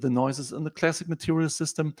the noises in the classic material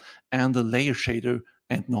system and the layer shader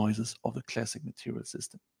and noises of the classic material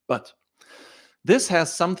system. But this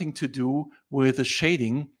has something to do with the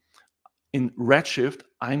shading in Redshift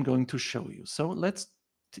I'm going to show you. So let's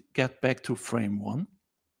get back to frame 1.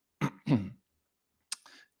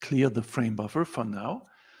 Clear the frame buffer for now.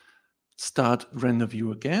 Start render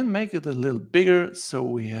view again. Make it a little bigger so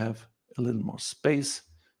we have a little more space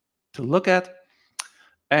to look at.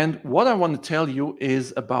 And what I want to tell you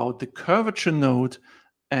is about the curvature node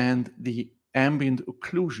and the ambient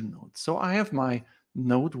occlusion node. So I have my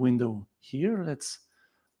node window here. Let's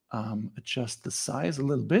adjust the size a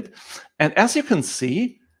little bit. And as you can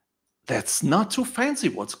see, that's not too fancy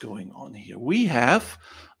what's going on here. We have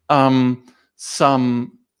a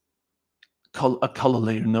color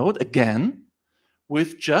layer node, again,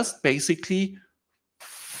 with just basically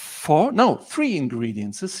 3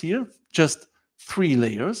 ingredients here, just 3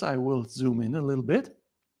 layers. I will zoom in a little bit.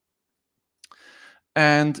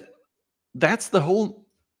 And that's the whole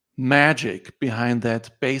magic behind that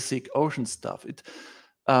basic ocean stuff.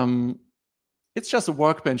 It's just a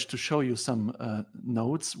workbench to show you some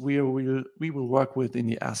nodes we will work with in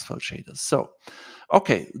the asphalt shaders. So,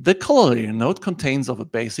 okay, the color layer node contains of a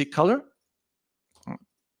basic color,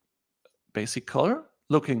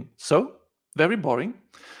 looking so very boring.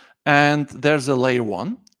 And there's a layer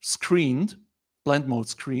 1 screened, blend mode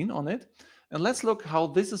screen on it. And let's look how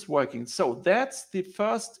this is working. So that's the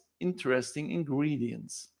first interesting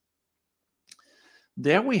ingredients.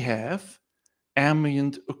 There we have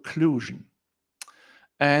ambient occlusion.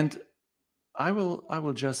 And I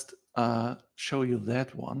will just show you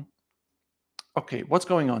that one. Okay, what's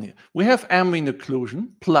going on here? We have ambient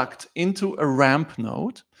occlusion plugged into a ramp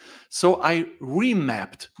node. So I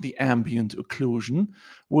remapped the ambient occlusion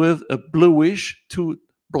with a bluish to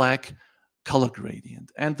black color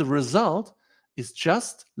gradient. And the result is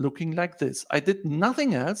just looking like this. I did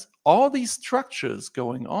nothing else. All these structures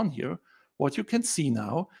going on here, what you can see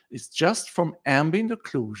now is just from ambient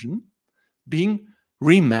occlusion being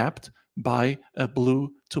remapped by a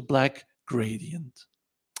blue to black gradient.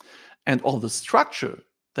 And all the structure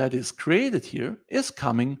that is created here is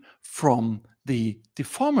coming from the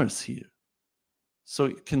deformers here. So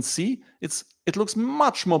you can see it looks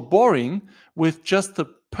much more boring with just the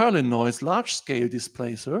Perlin noise large scale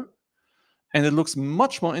displacer. And it looks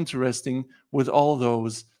much more interesting with all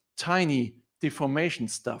those tiny deformation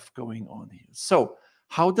stuff going on here. So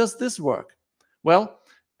how does this work? Well,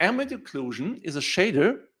 ambient occlusion is a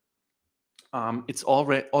shader. It's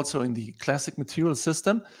already also in the classic material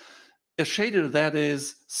system. A shader that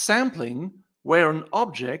is sampling where an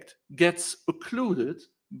object gets occluded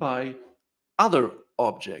by other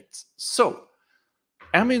objects. So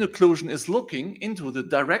ambient occlusion is looking into the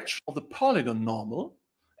direction of the polygon normal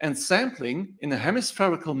and sampling in a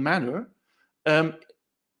hemispherical manner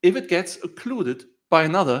if it gets occluded by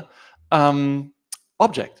another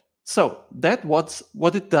object. So that's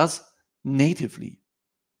what it does natively.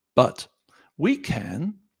 But we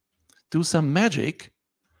can do some magic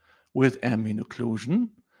with ambient occlusion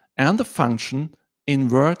and the function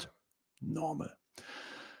invert normal.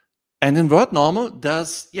 And invert normal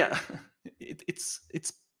does,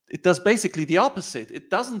 it does basically the opposite. It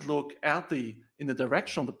doesn't look in the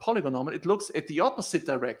direction of the polygon normal. It looks at the opposite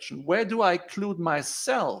direction. Where do I occlude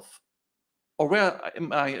myself, or where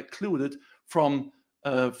am I occluded from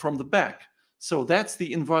the back? So that's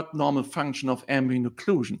the invert normal function of ambient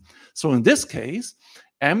occlusion. So in this case,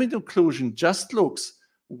 ambient occlusion just looks,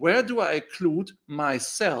 where do I occlude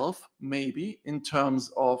myself, maybe in terms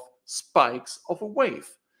of spikes of a wave?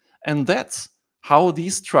 And that's how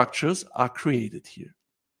these structures are created here.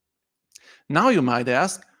 Now you might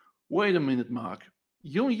ask, wait a minute, Mark,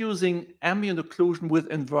 you're using ambient occlusion with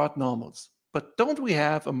invert normals, but don't we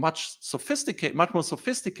have a much more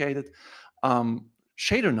sophisticated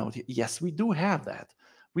shader node here? Yes, we do have that.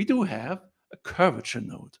 We do have a curvature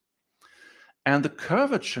node. And the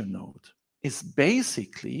curvature node is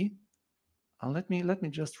basically, let me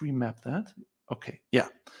just remap that. Okay, yeah,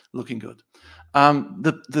 looking good.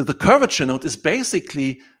 The curvature node is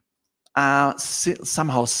basically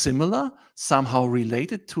somehow similar, somehow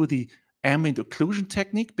related to the ambient occlusion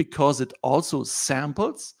technique, because it also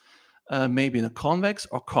samples maybe in a convex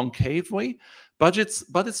or concave way, but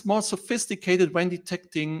it's more sophisticated when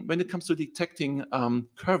it comes to detecting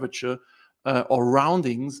curvature or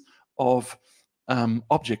roundings of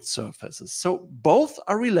object surfaces. So both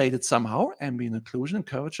are related somehow, ambient occlusion and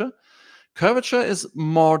curvature. Curvature is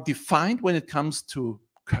more defined when it comes to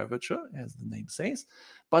curvature, as the name says,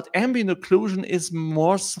 but ambient occlusion is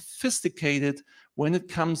more sophisticated when it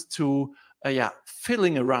comes to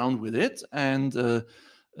fiddling around with it and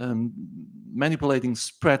manipulating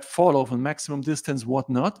spread, fall off, and maximum distance,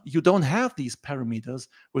 whatnot. You don't have these parameters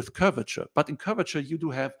with curvature, but in curvature you do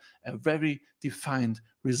have a very defined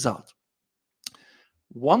result.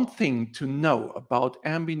 One thing to know about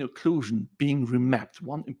ambient occlusion being remapped,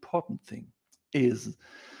 one important thing, is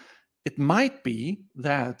it might be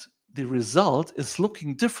that the result is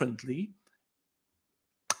looking differently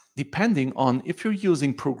depending on if you're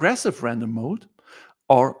using progressive render mode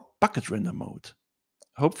or bucket render mode.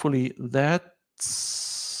 Hopefully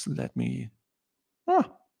that's,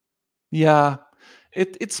 yeah,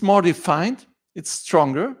 it's more defined, it's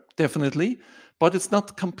stronger, definitely, but it's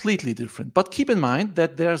not completely different. But keep in mind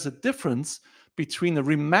that there's a difference between a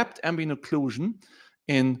remapped ambient occlusion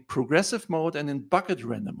in progressive mode and in bucket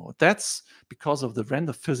render mode. That's because of the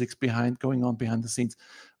render physics going on behind the scenes.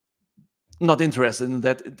 Not interested in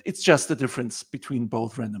that. It's just the difference between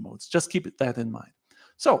both render modes. Just keep that in mind.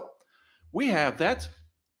 So we have that,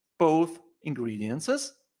 both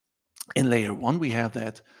ingredients. In layer 1, we have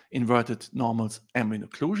that inverted normals ambient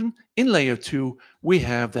occlusion. In layer 2, we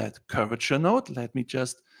have that curvature node. Let me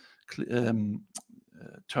just turn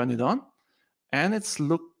it on. And it's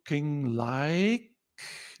looking like,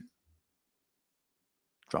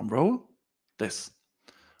 drum roll, this.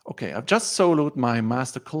 Okay, I've just soloed my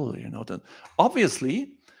master color layer node. And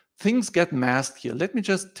obviously, things get masked here. Let me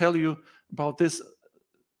just tell you about this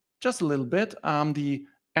just a little bit. The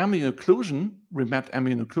ambient occlusion, remapped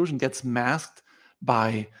ambient occlusion, gets masked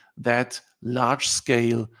by that large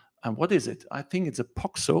scale, what is it? I think it's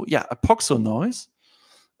epoxo. Yeah, epoxo noise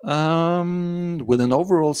with an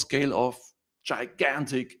overall scale of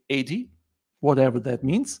gigantic 80, whatever that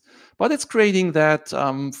means. But it's creating that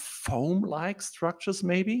foam-like structures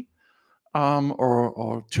maybe,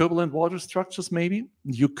 or turbulent water structures maybe.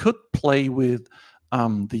 You could play with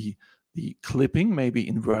the clipping, maybe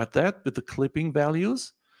invert that with the clipping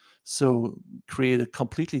values. So create a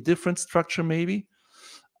completely different structure maybe.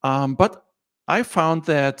 But I found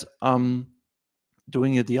that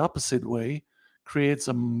doing it the opposite way creates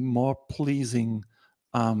a more pleasing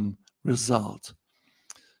result.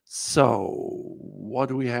 So what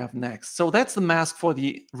do we have next? So that's the mask for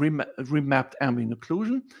the remapped ambient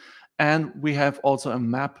occlusion. And we have also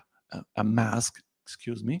a mask,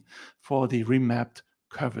 excuse me, for the remapped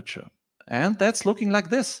curvature. And that's looking like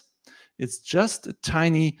this. It's just a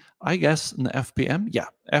tiny, I guess, an FPM. Yeah,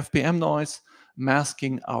 FPM noise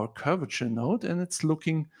masking our curvature node. And it's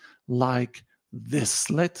looking like this.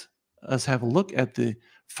 Let us have a look at the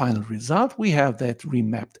final result. We have that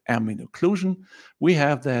remapped ambient occlusion. We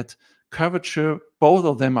have that curvature. Both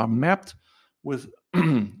of them are mapped with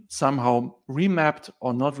somehow remapped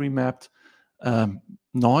or not remapped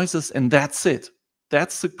noises, and that's it.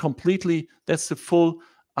 That's the full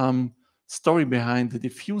story behind the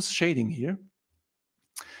diffuse shading here.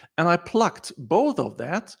 And I plugged both of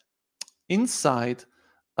that inside,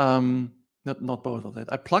 not both of that.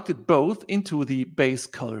 I plugged it both into the base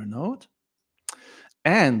color node,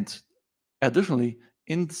 and additionally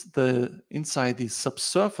inside the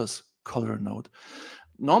subsurface color node.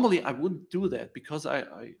 Normally, I wouldn't do that because I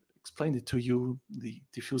explained it to you, the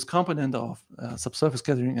diffuse component of subsurface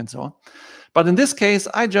scattering and so on. But in this case,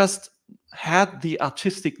 I just had the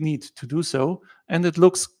artistic need to do so, and it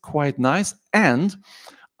looks quite nice. And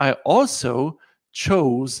I also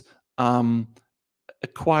chose a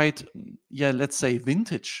quite, let's say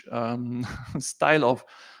vintage style of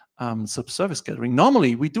subsurface scattering.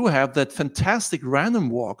 Normally, we do have that fantastic random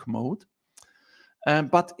walk mode.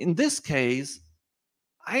 But in this case,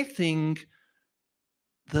 I think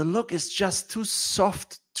the look is just too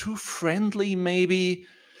soft, too friendly, maybe.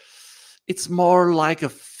 It's more like a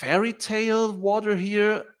fairy tale water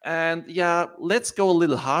here. And yeah, let's go a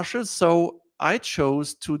little harsher. So I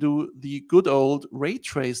chose to do the good old ray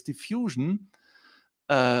trace diffusion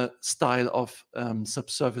style of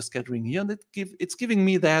subsurface scattering here. And it's giving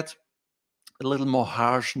me that a little more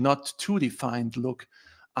harsh, not too defined look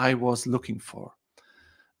I was looking for.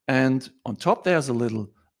 And on top, there's a little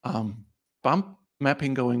bump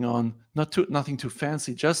mapping going on. Nothing too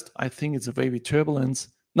fancy, just I think it's a wavy turbulence.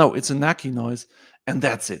 No, it's a Naki noise, and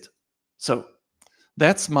that's it. So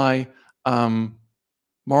that's my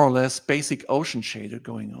more or less basic ocean shader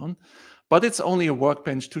going on. But it's only a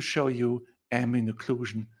workbench to show you ambient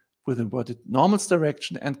occlusion with inverted normals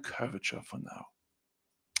direction and curvature for now.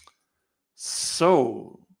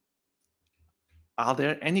 So are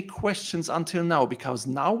there any questions until now? Because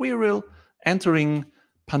now we're entering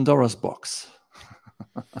Pandora's box.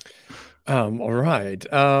 All right.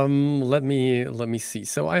 Let me see.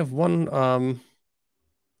 So I have one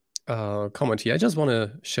comment here. I just want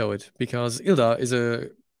to show it because Ilda is a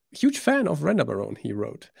huge fan of renderbaron, he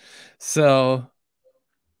wrote. So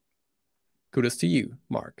kudos to you,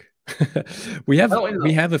 Mark. we have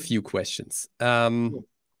a few questions.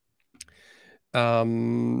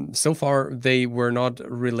 So far, they were not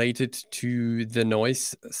related to the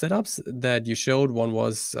noise setups that you showed. One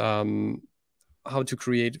was how to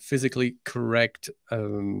create physically correct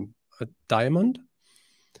a diamond.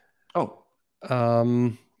 Oh.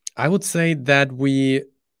 I would say that we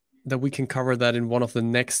can cover that in one of the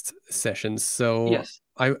next sessions. So yes,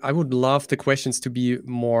 I would love the questions to be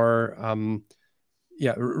more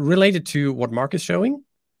related to what Marc is showing.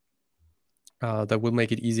 That will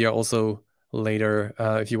make it easier also later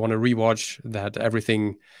if you want to rewatch that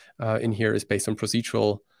everything in here is based on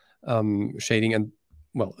procedural shading, and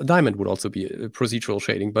well, a diamond would also be a procedural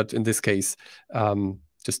shading, but in this case,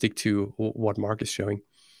 just stick to what Marc is showing.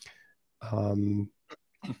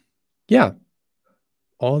 Yeah,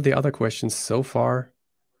 all the other questions so far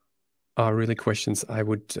are really questions I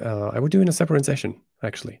would do in a separate session,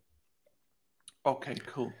 actually. Okay,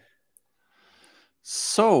 cool.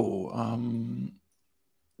 So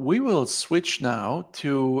we will switch now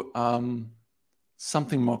to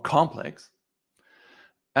something more complex,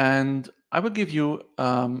 and I will give you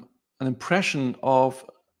an impression of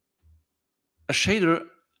a shader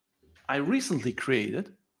I recently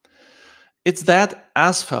created. It's that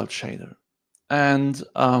asphalt shader, and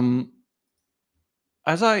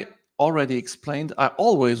as I already explained, I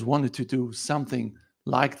always wanted to do something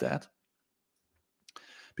like that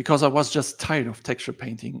because I was just tired of texture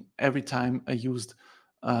painting. Every time I used,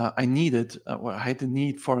 I had the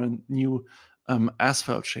need for a new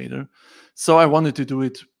asphalt shader. So I wanted to do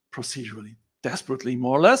it procedurally, desperately,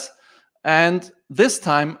 more or less. And this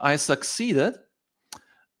time I succeeded.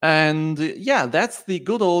 And yeah, that's the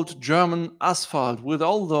good old German asphalt with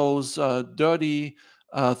all those dirty,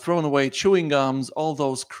 thrown away chewing gums, all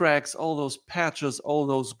those cracks, all those patches, all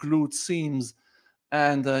those glued seams.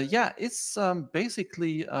 And yeah, it's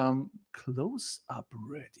basically close up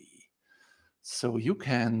ready. So you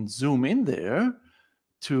can zoom in there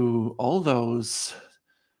to all those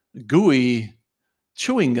gooey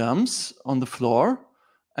chewing gums on the floor.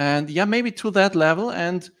 And yeah, maybe to that level.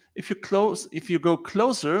 And if you go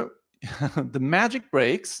closer, the magic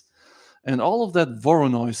breaks and all of that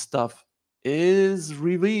Voronoi stuff is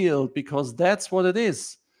revealed, because that's what it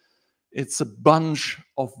is. It's a bunch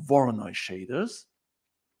of Voronoi shaders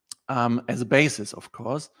as a basis, of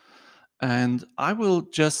course. And I will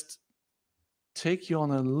just take you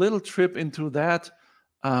on a little trip into that,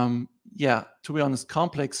 yeah, to be honest,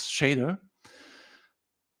 complex shader.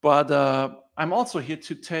 But I'm also here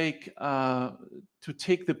to take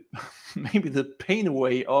the maybe the pain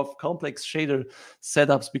away of complex shader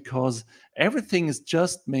setups, because everything is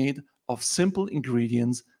just made of simple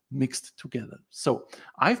ingredients mixed together. So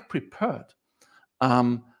I've prepared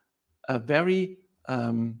a very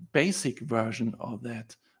basic version of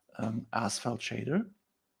that asphalt shader.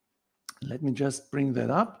 Let me just bring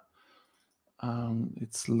that up.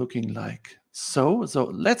 It's looking like so. So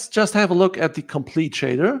let's just have a look at the complete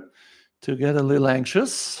shader to get a little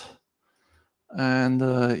anxious. And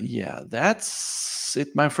yeah, that's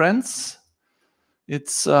it, my friends.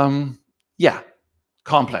 It's, yeah,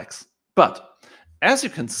 complex. But as you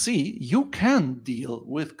can see, you can deal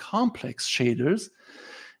with complex shaders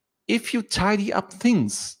if you tidy up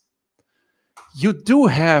things. You do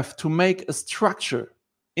have to make a structure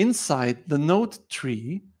inside the node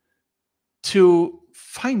tree to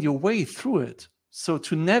find your way through it. So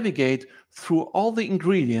to navigate through all the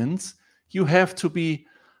ingredients, you have to be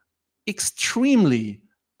extremely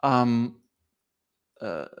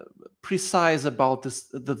precise about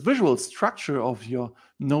the visual structure of your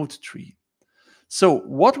node tree. So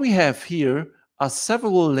what we have here are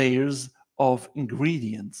several layers of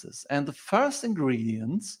ingredients. And the first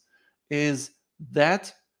ingredients is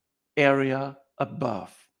that area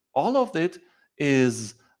above. All of it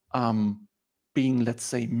is being, let's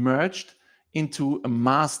say, merged into a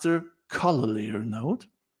master color layer node.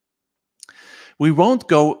 We won't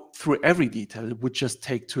go through every detail, it would just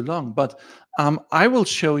take too long, but I will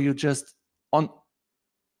show you just on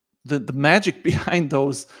the magic behind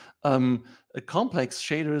those complex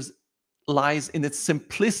shaders lies in its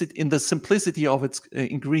simplicity, in the simplicity of its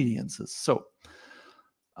ingredients. So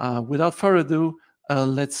without further ado,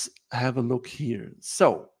 let's have a look here.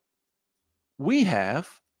 So we have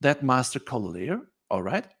that master color layer, all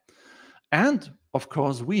right? And of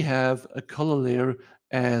course, we have a color layer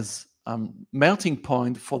as melting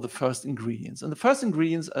point for the first ingredients. And the first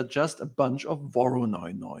ingredients are just a bunch of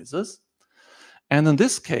Voronoi noises. And in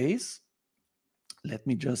this case, let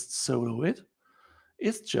me just solo it.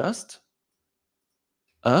 It's just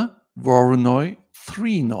a Voronoi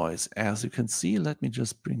 3 noise, as you can see. Let me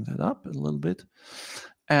just bring that up a little bit.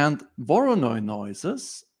 And Voronoi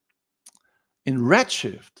noises in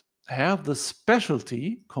Redshift have the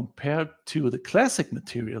specialty, compared to the classic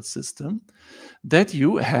material system, that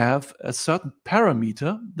you have a certain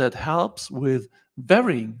parameter that helps with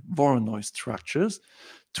varying Voronoi structures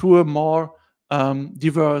to a more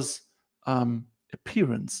diverse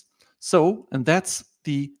appearance. So, and that's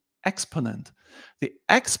the exponent. The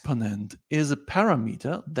exponent is a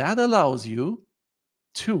parameter that allows you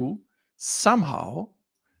to somehow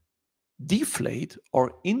deflate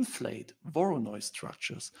or inflate Voronoi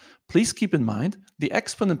structures. Please keep in mind, the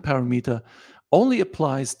exponent parameter only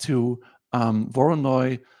applies to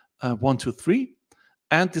Voronoi 1, 2, 3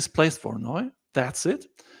 and displaced Voronoi. That's it.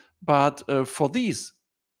 But for these,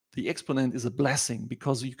 the exponent is a blessing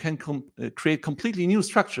because you can create completely new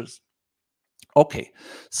structures. Okay,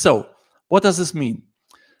 so what does this mean?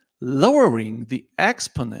 Lowering the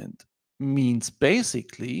exponent means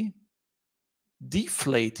basically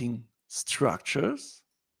deflating structures.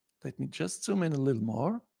 Let me just zoom in a little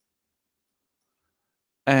more.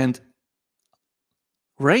 And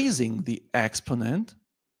raising the exponent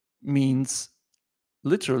means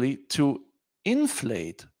literally to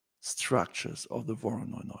inflate structures of the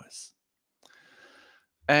Voronoi noise.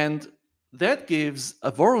 And that gives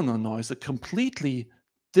a Voronoi noise a completely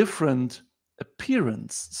different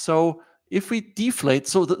appearance. So if we deflate,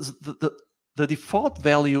 so the default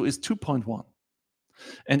value is 2.1.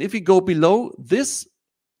 And if we go below this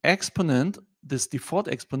exponent, this default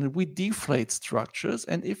exponent, we deflate structures.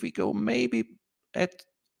 And if we go maybe at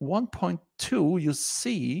 1.2, you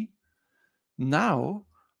see now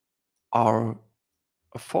our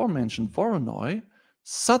aforementioned Voronoi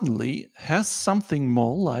suddenly has something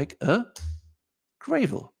more like a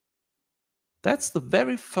gravel. That's the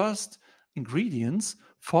very first ingredients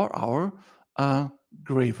for our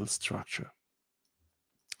gravel structure.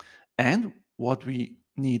 And what we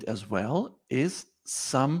need as well is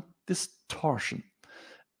some distortion.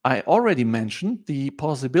 I already mentioned the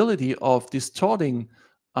possibility of distorting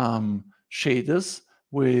shaders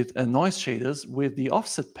with noise shaders with the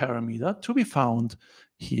offset parameter to be found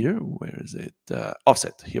here. Where is it?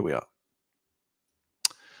 Offset. Here we are.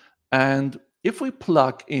 And if we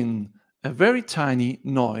plug in a very tiny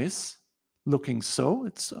noise, looking so,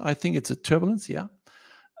 I think it's a turbulence, yeah.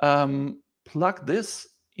 Plug this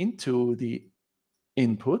into the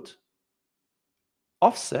input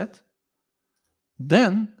offset,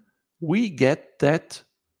 then we get that,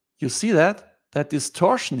 you see that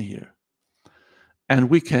distortion here. And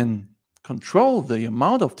we can control the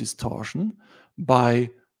amount of distortion by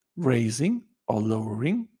raising or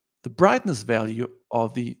lowering the brightness value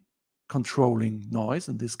of the controlling noise,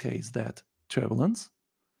 in this case that turbulence.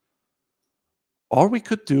 Or we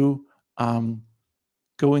could do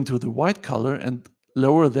go into the white color and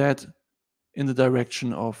lower that in the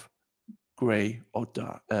direction of gray or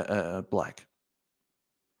dark, black.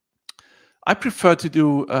 I prefer to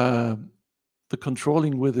do the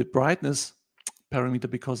controlling with the brightness parameter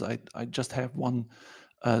because I just have one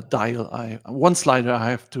dial, one slider I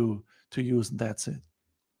have to use, and that's it.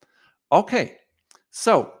 Okay,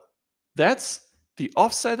 so that's the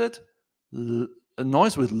offsetted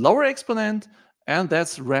noise with lower exponent, and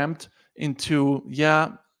that's ramped into,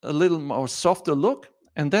 yeah, a little more softer look,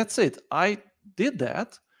 and that's it. I did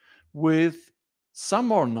that with some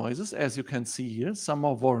more noises, as you can see here, some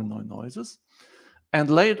more Voronoi noises, and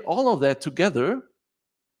layered all of that together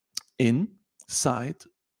inside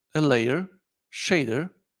a layer shader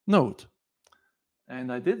node.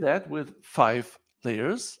 And I did that with 5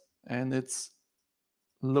 layers, and it's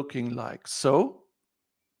looking like so.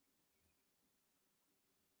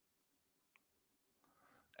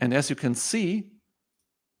 And as you can see,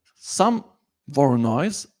 some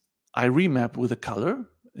Voronois I remap with a color,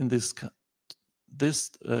 in this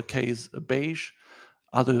case a beige,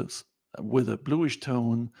 others with a bluish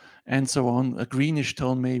tone, and so on, a greenish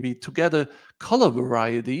tone maybe, to get a color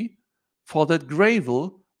variety for that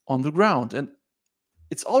gravel on the ground. And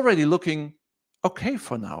it's already looking okay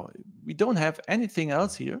for now. We don't have anything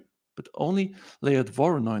else here, but only layered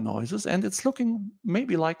Voronoi noises, and it's looking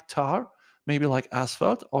maybe like tar, maybe like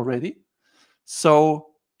asphalt already. So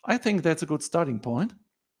I think that's a good starting point.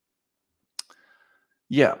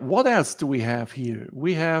 Yeah, what else do we have here?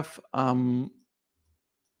 We have some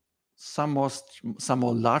more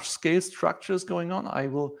large-scale structures going on. I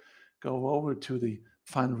will go over to the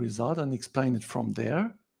final result and explain it from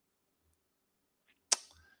there.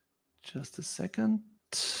 Just a second.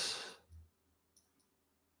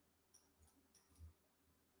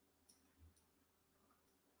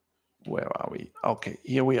 Where are we? Okay,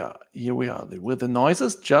 here we are. Here we are with the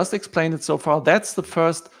noises. Just explained it so far. That's the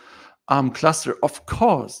first cluster. Of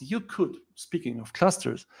course, you could, speaking of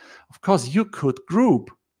clusters, of course, you could group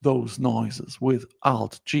those noises with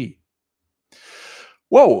Alt-G.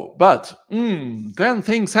 Whoa, but then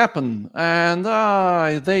things happen, and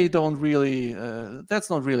they don't really. That's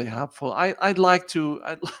not really helpful. I'd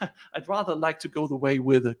rather like to go the way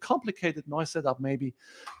with a complicated noise setup, maybe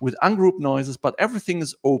with ungrouped noises. But everything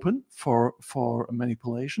is open for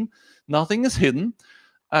manipulation. Nothing is hidden,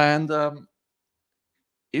 and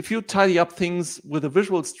if you tidy up things with a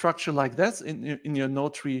visual structure like that in your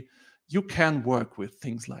node tree, you can work with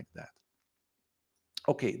things like that.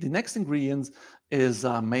 Okay, the next ingredients is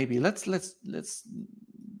maybe let's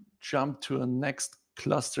jump to a next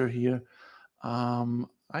cluster here.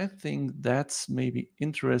 I think that's maybe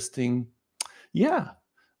interesting. Yeah,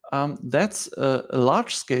 that's a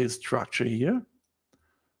large scale structure here.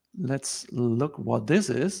 Let's look what this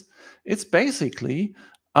is. It's basically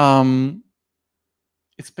a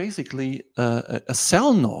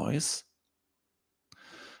cell noise.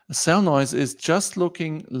 A cell noise is just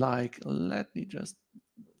looking like,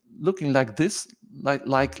 looking like this,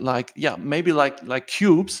 maybe like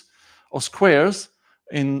cubes or squares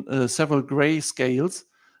in several gray scales,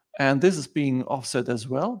 and this is being offset as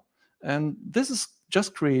well, and this is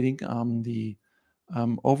just creating the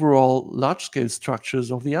overall large-scale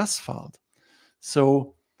structures of the asphalt.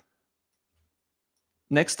 So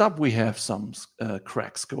next up we have some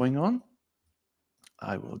cracks going on.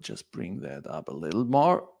 I will just bring that up a little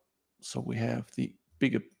more so we have the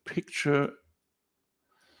bigger picture.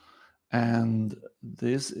 And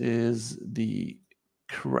this is the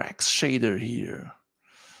cracks shader here.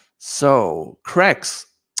 So cracks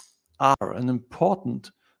are an important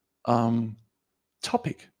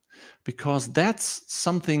topic because that's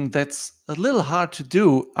something that's a little hard to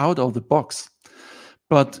do out of the box.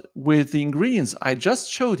 But with the ingredients I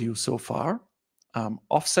just showed you so far,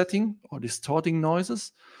 offsetting or distorting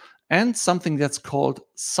noises, and something that's called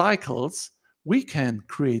cycles, we can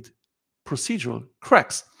create procedural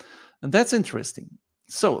cracks. And that's interesting.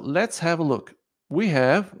 So let's have a look. We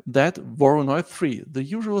have that Voronoi 3, the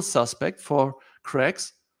usual suspect for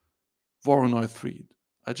cracks, Voronoi 3.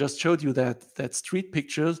 I just showed you that street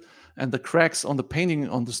pictures, and the cracks on the painting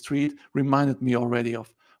on the street reminded me already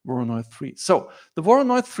of Voronoi 3. So the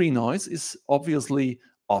Voronoi 3 noise is obviously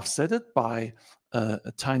offsetted by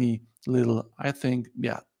a tiny little, I think,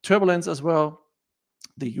 turbulence as well,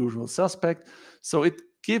 the usual suspect. So it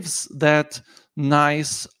gives that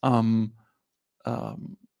nice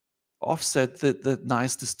offset, that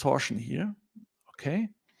nice distortion here. Okay.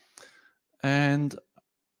 And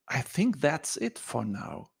I think that's it for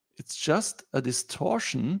now. It's just a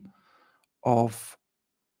distortion of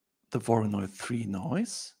the Voronoi 3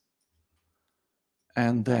 noise.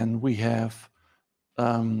 And then we have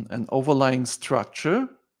an overlying structure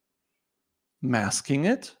masking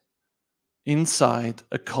it inside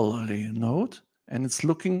a color layer node, and it's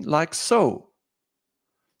looking like so.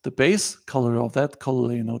 The base color of that color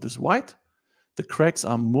layer node is white. The cracks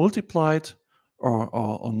are multiplied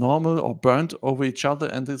or normal or burnt over each other,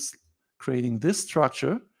 and it's creating this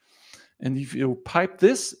structure. And if you pipe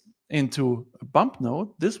this into a bump node,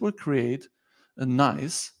 this will create a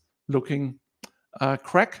nice looking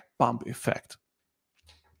crack bump effect.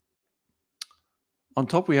 On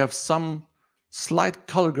top, we have some slight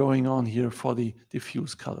color going on here for the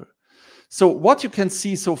diffuse color. So what you can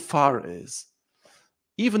see so far is,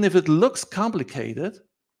 even if it looks complicated,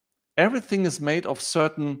 everything is made of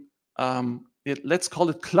certain, let's call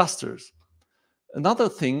it clusters. Another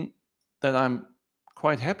thing that I'm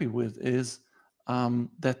quite happy with is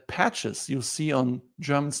that patches you see on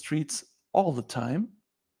German streets all the time.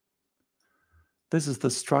 This is the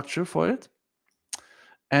structure for it.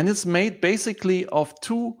 And it's made basically of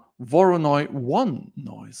two Voronoi 1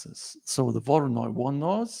 noises. So the Voronoi 1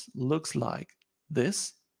 noise looks like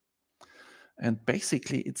this. And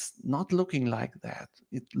basically, it's not looking like that.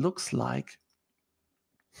 It looks like,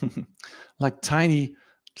 like tiny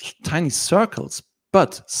circles.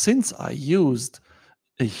 But since I used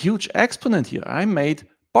a huge exponent here, I made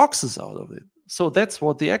boxes out of it. So that's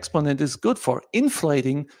what the exponent is good for,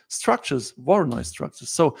 inflating structures, Voronoi structures.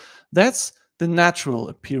 So that's the natural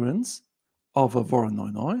appearance of a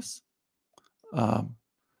Voronoi noise.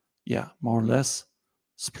 More or less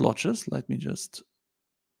splotches. Let me just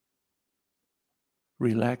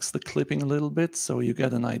relax the clipping a little bit so you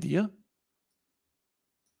get an idea.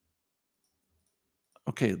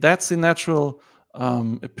 Okay, that's the natural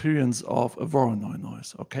appearance of a Voronoi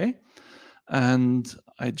noise, okay? And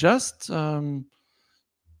I just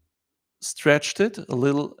stretched it a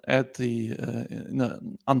little at the in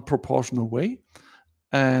an unproportional way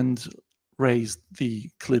and raised the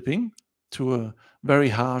clipping to a very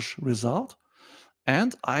harsh result.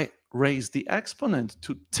 And I raised the exponent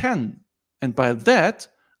to 10. And by that,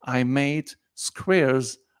 I made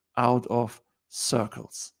squares out of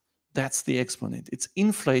circles. That's the exponent. It's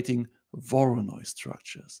inflating Voronoi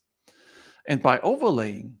structures. And by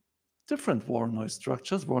overlaying different Voronoi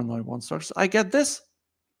structures, Voronoi 1 structures, I get this.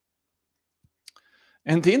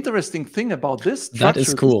 And the interesting thing about this structure... That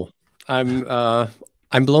is cool.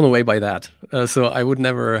 I'm blown away by that. So I would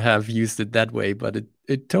never have used it that way, but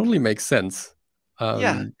it totally makes sense.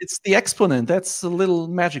 Yeah, it's the exponent. That's a little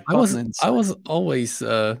magic button inside. I was always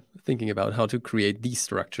thinking about how to create these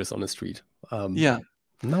structures on a street. Yeah.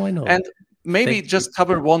 Now I know. And maybe just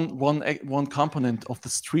cover one component of the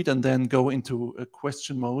street and then go into a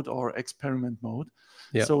question mode or experiment mode.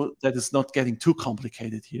 Yeah. So that is not getting too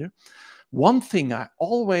complicated here. One thing I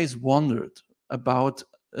always wondered about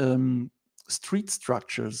street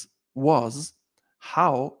structures was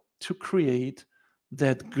how to create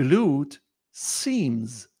that glued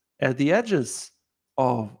seams at the edges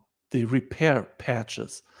of the repair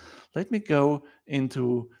patches. Let me go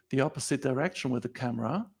into the opposite direction with the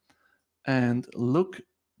camera and look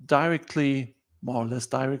directly, more or less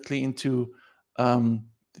directly, into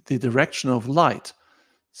the direction of light.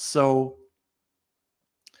 So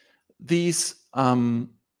these glue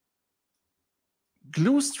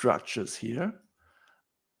structures here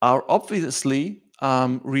are obviously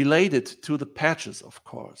related to the patches, of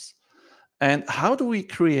course. And how do we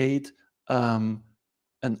create an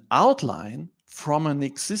outline from an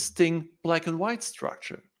existing black and white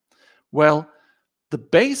structure? Well, the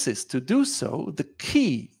basis to do so, the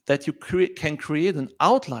key that you can create an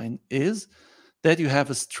outline is that you have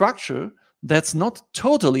a structure that's not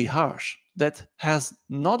totally harsh, that has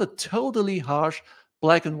not a totally harsh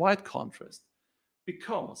black and white contrast,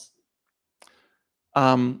 because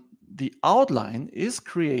the outline is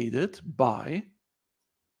created by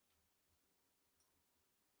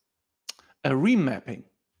a remapping.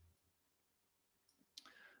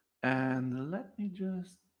 And let me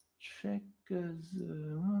just check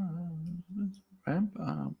ramp.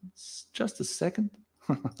 Just a second.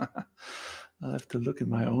 I'll have to look at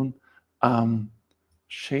my own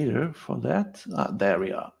shader for that. There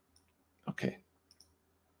we are. Okay.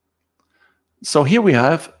 So here we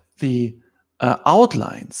have the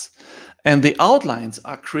outlines. And the outlines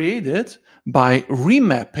are created by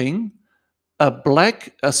remapping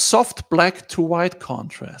a soft black to white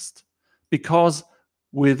contrast. Because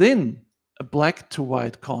within a black to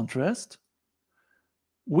white contrast,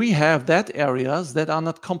 we have that areas that are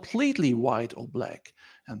not completely white or black.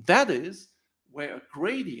 And that is where a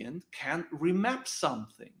gradient can remap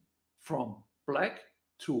something from black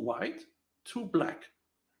to white to black.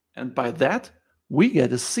 And by that, we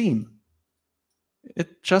get a seam.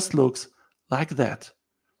 It just looks like that.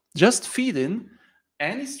 Just feed in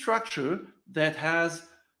any structure that has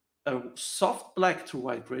a soft black to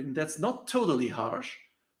white gradient that's not totally harsh,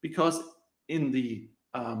 because in the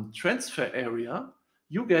transfer area,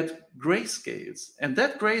 you get grayscales. And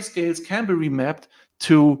that grayscales can be remapped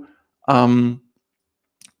to a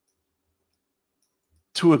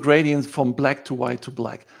gradient from black to white to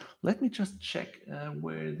black. Let me just check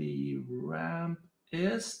where the ramp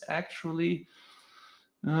is actually.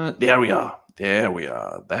 There we are. There we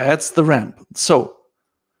are. That's the ramp. So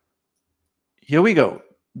here we go.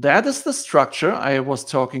 That is the structure I was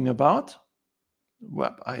talking about.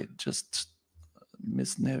 Well, I just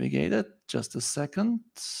misnavigated. Just a second.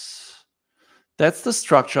 That's the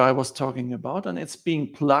structure I was talking about, and it's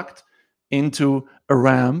being plugged into a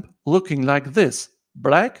ramp looking like this.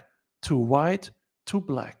 Black to white to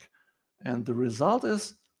black. And the result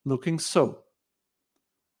is looking so.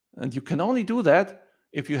 And you can only do that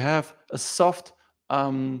if you have a soft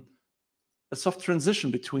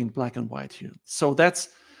transition between black and white here. So that's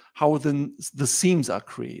how the seams are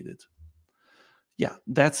created. Yeah,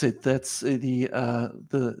 that's it. That's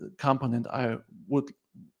the component I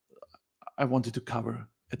wanted to cover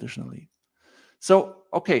additionally. So,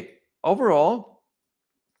 okay, overall,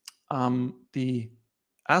 the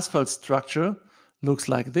asphalt structure looks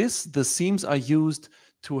like this. The seams are used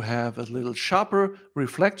to have a little sharper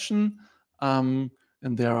reflection, and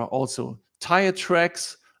there are also tire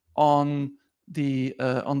tracks on the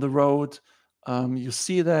road. You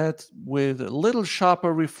see that with a little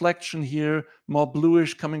sharper reflection here, more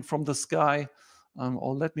bluish coming from the sky.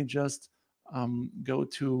 Or let me just go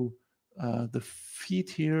to the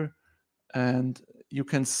feet here, and you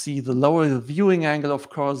can see the lower the viewing angle, of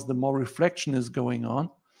course, the more reflection is going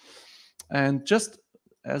on. And just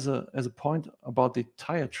as a point about the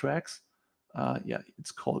tire tracks, yeah,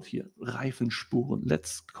 it's called here Reifenspuren.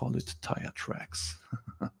 Let's call it tire tracks.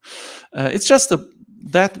 It's just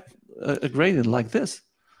a gradient like this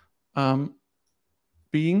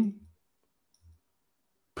being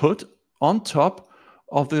put on top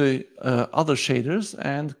of the other shaders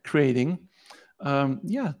and creating,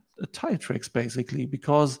 tile tricks basically,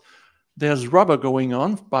 because there's rubber going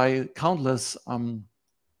on by countless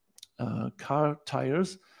car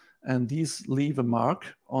tires, and these leave a mark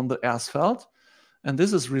on the asphalt, and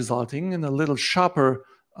this is resulting in a little sharper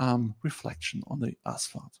reflection on the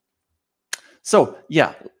asphalt. So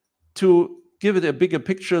yeah, to give it a bigger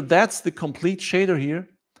picture, that's the complete shader here.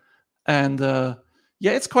 And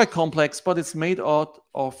yeah, it's quite complex, but it's made out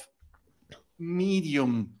of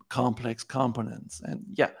medium complex components. And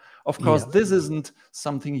yeah, of course, this isn't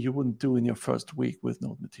something you wouldn't do in your first week with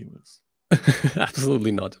node materials.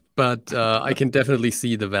 Absolutely not. But I can definitely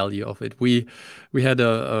see the value of it. We had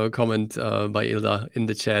a comment by Ilda in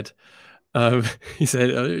the chat. He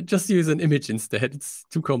said, just use an image instead. It's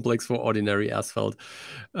too complex for ordinary asphalt.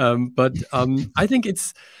 But I think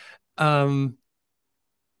it's...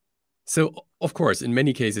 so, of course, in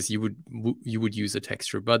many cases, you would use a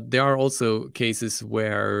texture. But there are also cases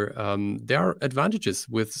where there are advantages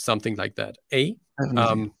with something like that.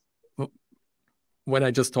 When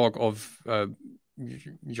I just talk of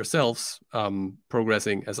yourselves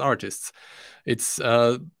progressing as artists, it's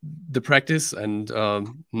the practice and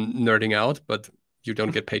nerding out, but you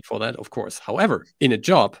don't get paid for that, of course. However, in a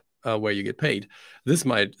job where you get paid, this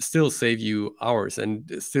might still save you hours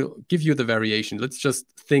and still give you the variation. Let's just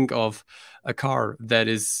think of a car that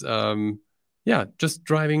is, just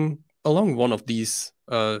driving along one of these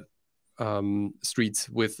streets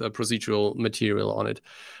with a procedural material on it.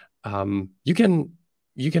 You can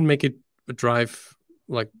make it drive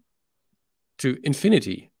like to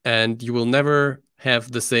infinity, and you will never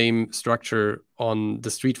have the same structure on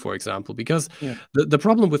the street, for example, because the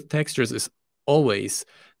problem with textures is always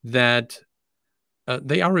that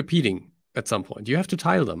they are repeating at some point. You have to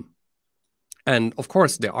tile them. And of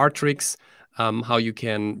course, there are tricks how you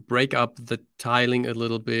can break up the tiling a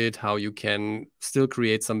little bit, how you can still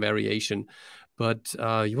create some variation, but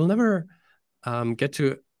you will never get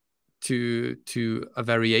to a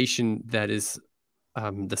variation that is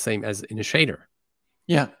the same as in a shader.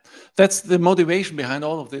 Yeah, that's the motivation behind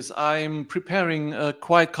all of this. I'm preparing a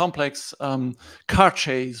quite complex car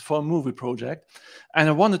chase for a movie project, and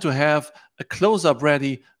I wanted to have a close-up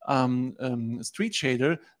ready street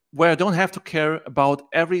shader where I don't have to care about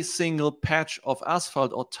every single patch of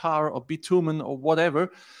asphalt or tar or bitumen or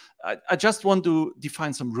whatever. I just want to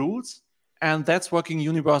define some rules, and that's working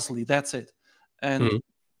universally. That's it. And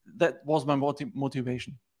that was my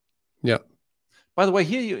motivation. Yeah. By the way,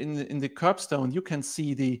 here in the curbstone, you can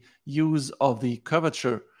see the use of the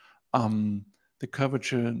curvature node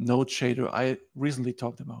shader I recently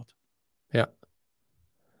talked about. Yeah.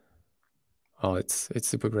 Oh, it's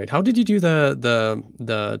super great. How did you do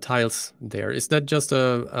the tiles there? Is that just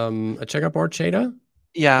a checkerboard shader?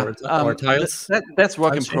 Yeah, or tiles? That's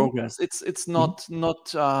work in progress. It's not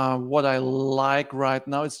what I like right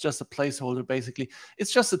now. It's just a placeholder, basically.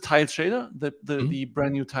 It's just a tile shader, the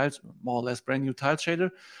brand new tiles, more or less brand new tile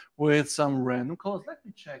shader, with some random colors. Let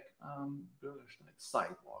me check.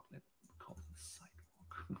 Sidewalk. Let's call it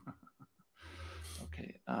sidewalk.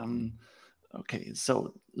 Okay. Okay,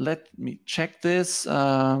 so let me check this.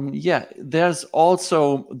 Yeah, there's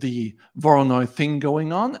also the Voronoi thing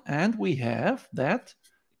going on, and we have that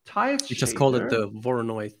tile shader. You just call it the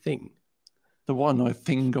Voronoi thing. The Voronoi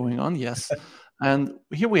thing going on, yes. And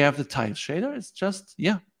here we have the tile shader. It's just,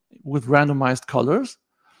 with randomized colors.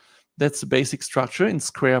 That's the basic structure in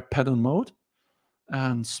square pattern mode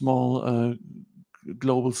and small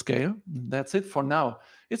global scale. That's it for now.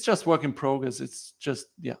 It's just work in progress. It's just,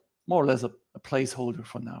 more or less a placeholder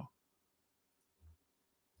for now.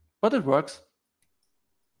 But it works.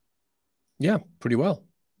 Yeah, pretty well.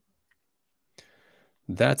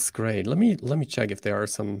 That's great. Let me check if there are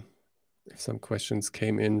some questions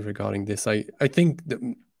came in regarding this. I think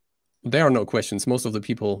there are no questions. Most of the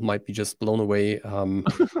people might be just blown away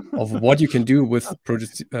of what you can do with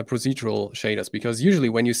procedural shaders, because usually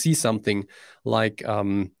when you see something like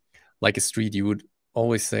a street, you would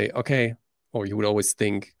always say, okay, or you would always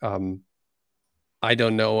think, I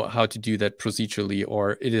don't know how to do that procedurally,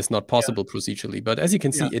 or it is not possible procedurally. But as you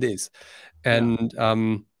can see, it is. And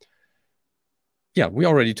we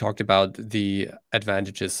already talked about the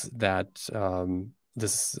advantages that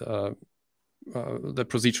the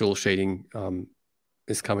procedural shading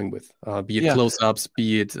is coming with, be it close-ups,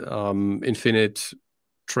 be it infinite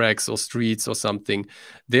tracks or streets or something.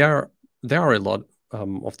 There are a lot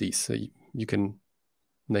of these. So you can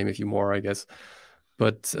name a few more, I guess.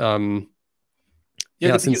 But since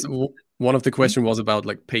one of the questions was about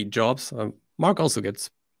like paid jobs, Mark also gets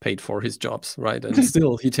paid for his jobs, right? And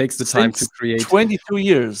still he takes the time to create 22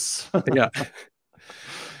 years. Yeah.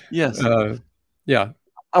 Yes. Yeah.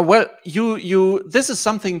 Well, this is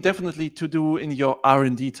something definitely to do in your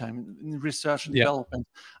R&D time, in research and development.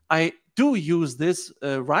 I do use this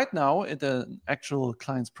right now in the actual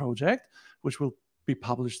client's project, which will be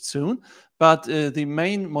published soon. But the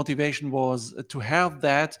main motivation was to have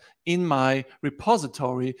that in my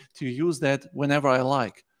repository to use that whenever I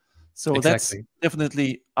like. So that's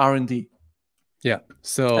definitely R&D. Yeah.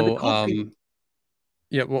 So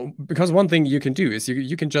yeah, well, because one thing you can do is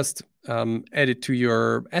you can just add it to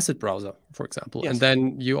your asset browser, for example, and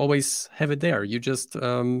then you always have it there. You just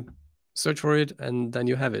search for it, and then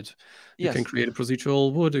you have it. You can create a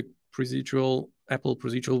procedural wood, a procedural apple,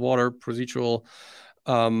 procedural water, procedural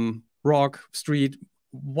rock, street,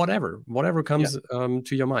 whatever comes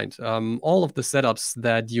to your mind. All of the setups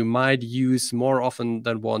that you might use more often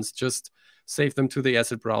than once, just save them to the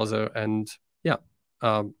asset browser, and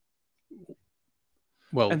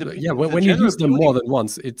well, yeah, when you use them more than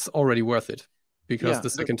once, it's already worth it, because the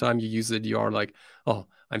second time you use it, you are like, oh,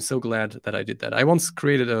 I'm so glad that I did that. I once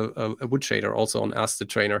created a wood shader also on Master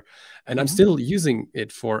Trainer, and I'm still using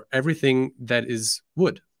it for everything that is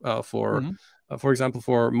wood. For example,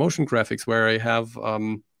 for motion graphics, where I have,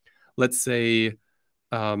 let's say,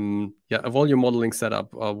 a volume modeling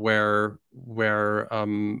setup where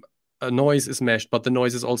a noise is meshed, but the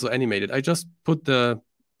noise is also animated. I just put the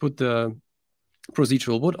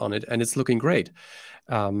procedural wood on it, and it's looking great.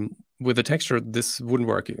 With the texture, this wouldn't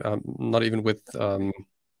work. Not even with a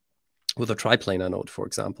triplanar node, for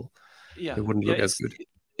example. It wouldn't look as good.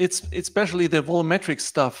 It's especially the volumetric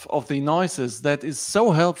stuff of the noises that is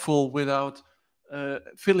so helpful without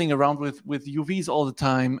fiddling around with UVs all the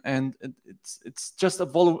time, and it's just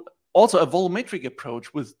also a volumetric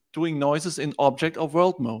approach with doing noises in object or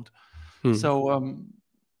world mode. So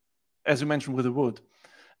as you mentioned with the wood.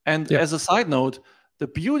 And as a side note, the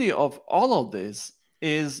beauty of all of this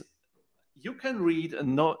is you can read a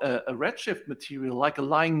Redshift material like a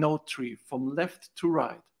line node tree from left to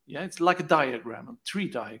right. Yeah, it's like a diagram, a tree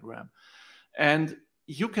diagram. And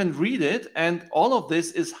you can read it, and all of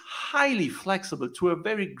this is highly flexible to a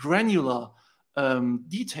very granular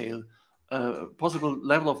detail, possible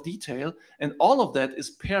level of detail. And all of that is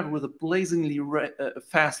paired with a blazingly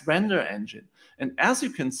fast render engine. And as you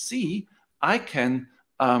can see, I can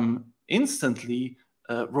instantly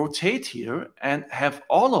rotate here and have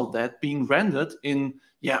all of that being rendered in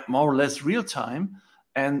more or less real time,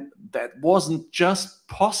 and that wasn't just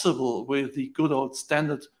possible with the good old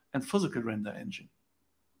standard and physical render engine.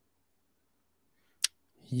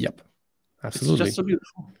 Yep, absolutely. It's just so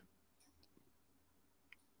beautiful.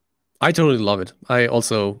 I totally love it. I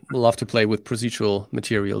also love to play with procedural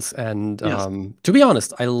materials, and to be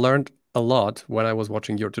honest, I learned a lot when I was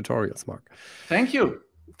watching your tutorials, Marc. Thank you.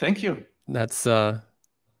 Thank you. That's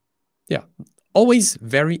always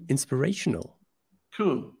very inspirational.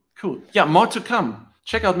 Cool. Yeah, more to come.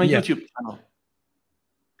 Check out my YouTube channel.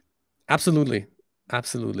 Absolutely.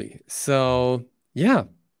 So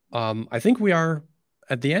I think we are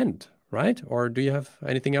at the end, right? Or do you have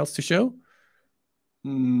anything else to show?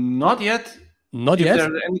 Not yet. Not yet. If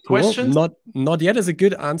there are any questions? Not yet is a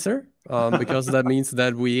good answer, because that means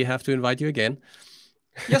that we have to invite you again.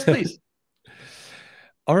 Yes, please.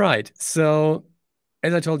 All right. So,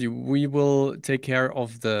 as I told you, we will take care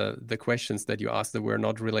of the questions that you asked that were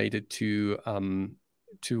not related to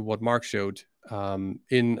what Marc showed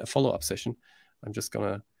in a follow-up session. I'm just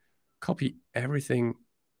gonna copy everything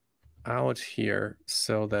out here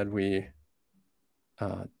so that we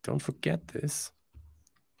don't forget this.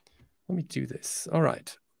 Let me do this. All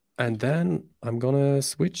right. And then I'm gonna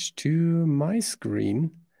switch to my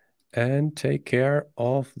screen and take care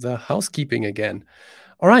of the housekeeping again.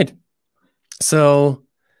 All right. So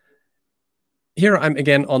here I'm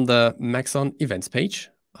again on the Maxon events page.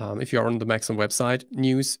 If you're on the Maxon website,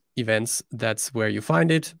 news, events, that's where you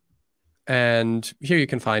find it. And here you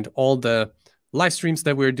can find all the live streams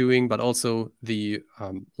that we're doing, but also the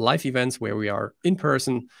live events where we are in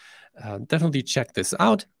person. Definitely check this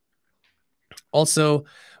out. Also,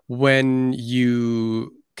 when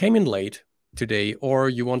you came in late today, or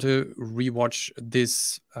you want to rewatch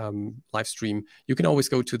this live stream, you can always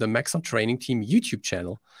go to the Maxon Training Team YouTube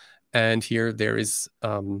channel. And here there is,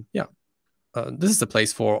 this is the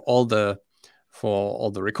place for all the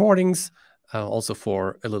recordings, also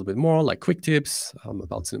for a little bit more like quick tips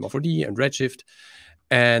about Cinema 4D and Redshift.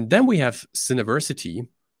 And then we have Cineversity.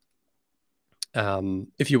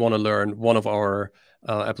 If you want to learn one of our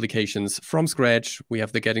applications from scratch, we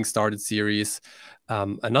have the Getting Started series.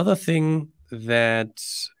 Another thing that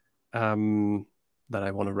that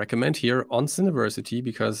I want to recommend here on Cineversity,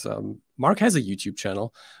 because Marc has a YouTube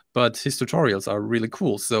channel, but his tutorials are really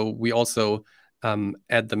cool. So we also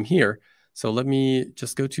add them here. So let me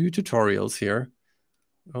just go to tutorials here.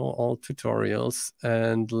 All tutorials,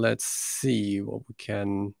 and let's see what we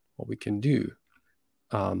can do.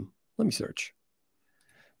 Let me search.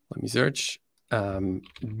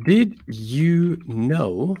 Did you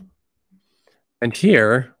know? And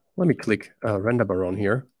here, let me click renderbaron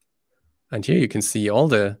here, and here you can see all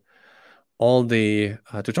the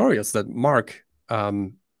tutorials that Marc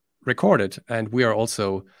recorded, and we are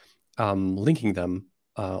also linking them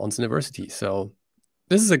on Cineversity. So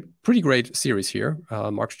this is a pretty great series here.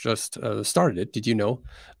 Marc just started it. Did you know?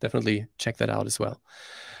 Definitely check that out as well.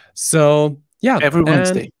 So yeah, every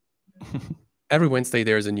Wednesday. Every Wednesday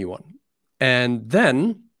there's a new one. And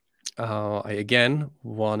then I again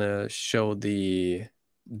want to show the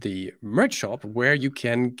merch shop where you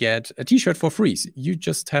can get a t-shirt for free. You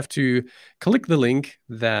just have to click the link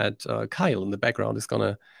that Kyle in the background is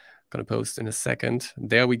gonna post in a second.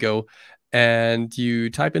 There we go. And you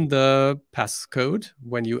type in the passcode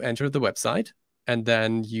when you enter the website, and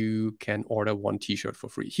then you can order one t-shirt for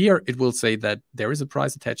free. Here it will say that there is a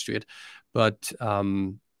price attached to it, but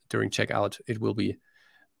during checkout it will be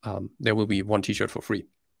there will be one t-shirt for free,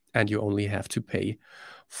 and you only have to pay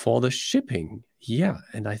for the shipping. Yeah,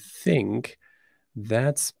 and I think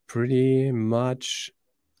that's pretty much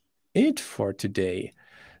it for today.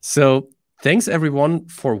 So thanks everyone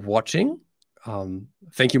for watching.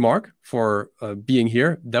 Thank you, Marc, for being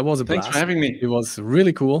here. That was a blast. Thanks for having me. It was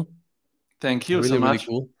really cool. Thank you really, so much. Really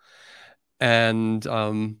cool. And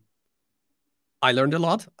I learned a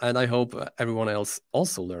lot, and I hope everyone else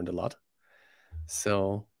also learned a lot.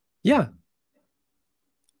 So yeah,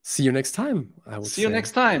 see you next time. I would see you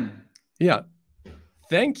next time. Yeah.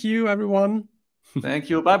 Thank you, everyone. Thank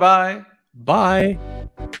you. Bye-bye. Bye.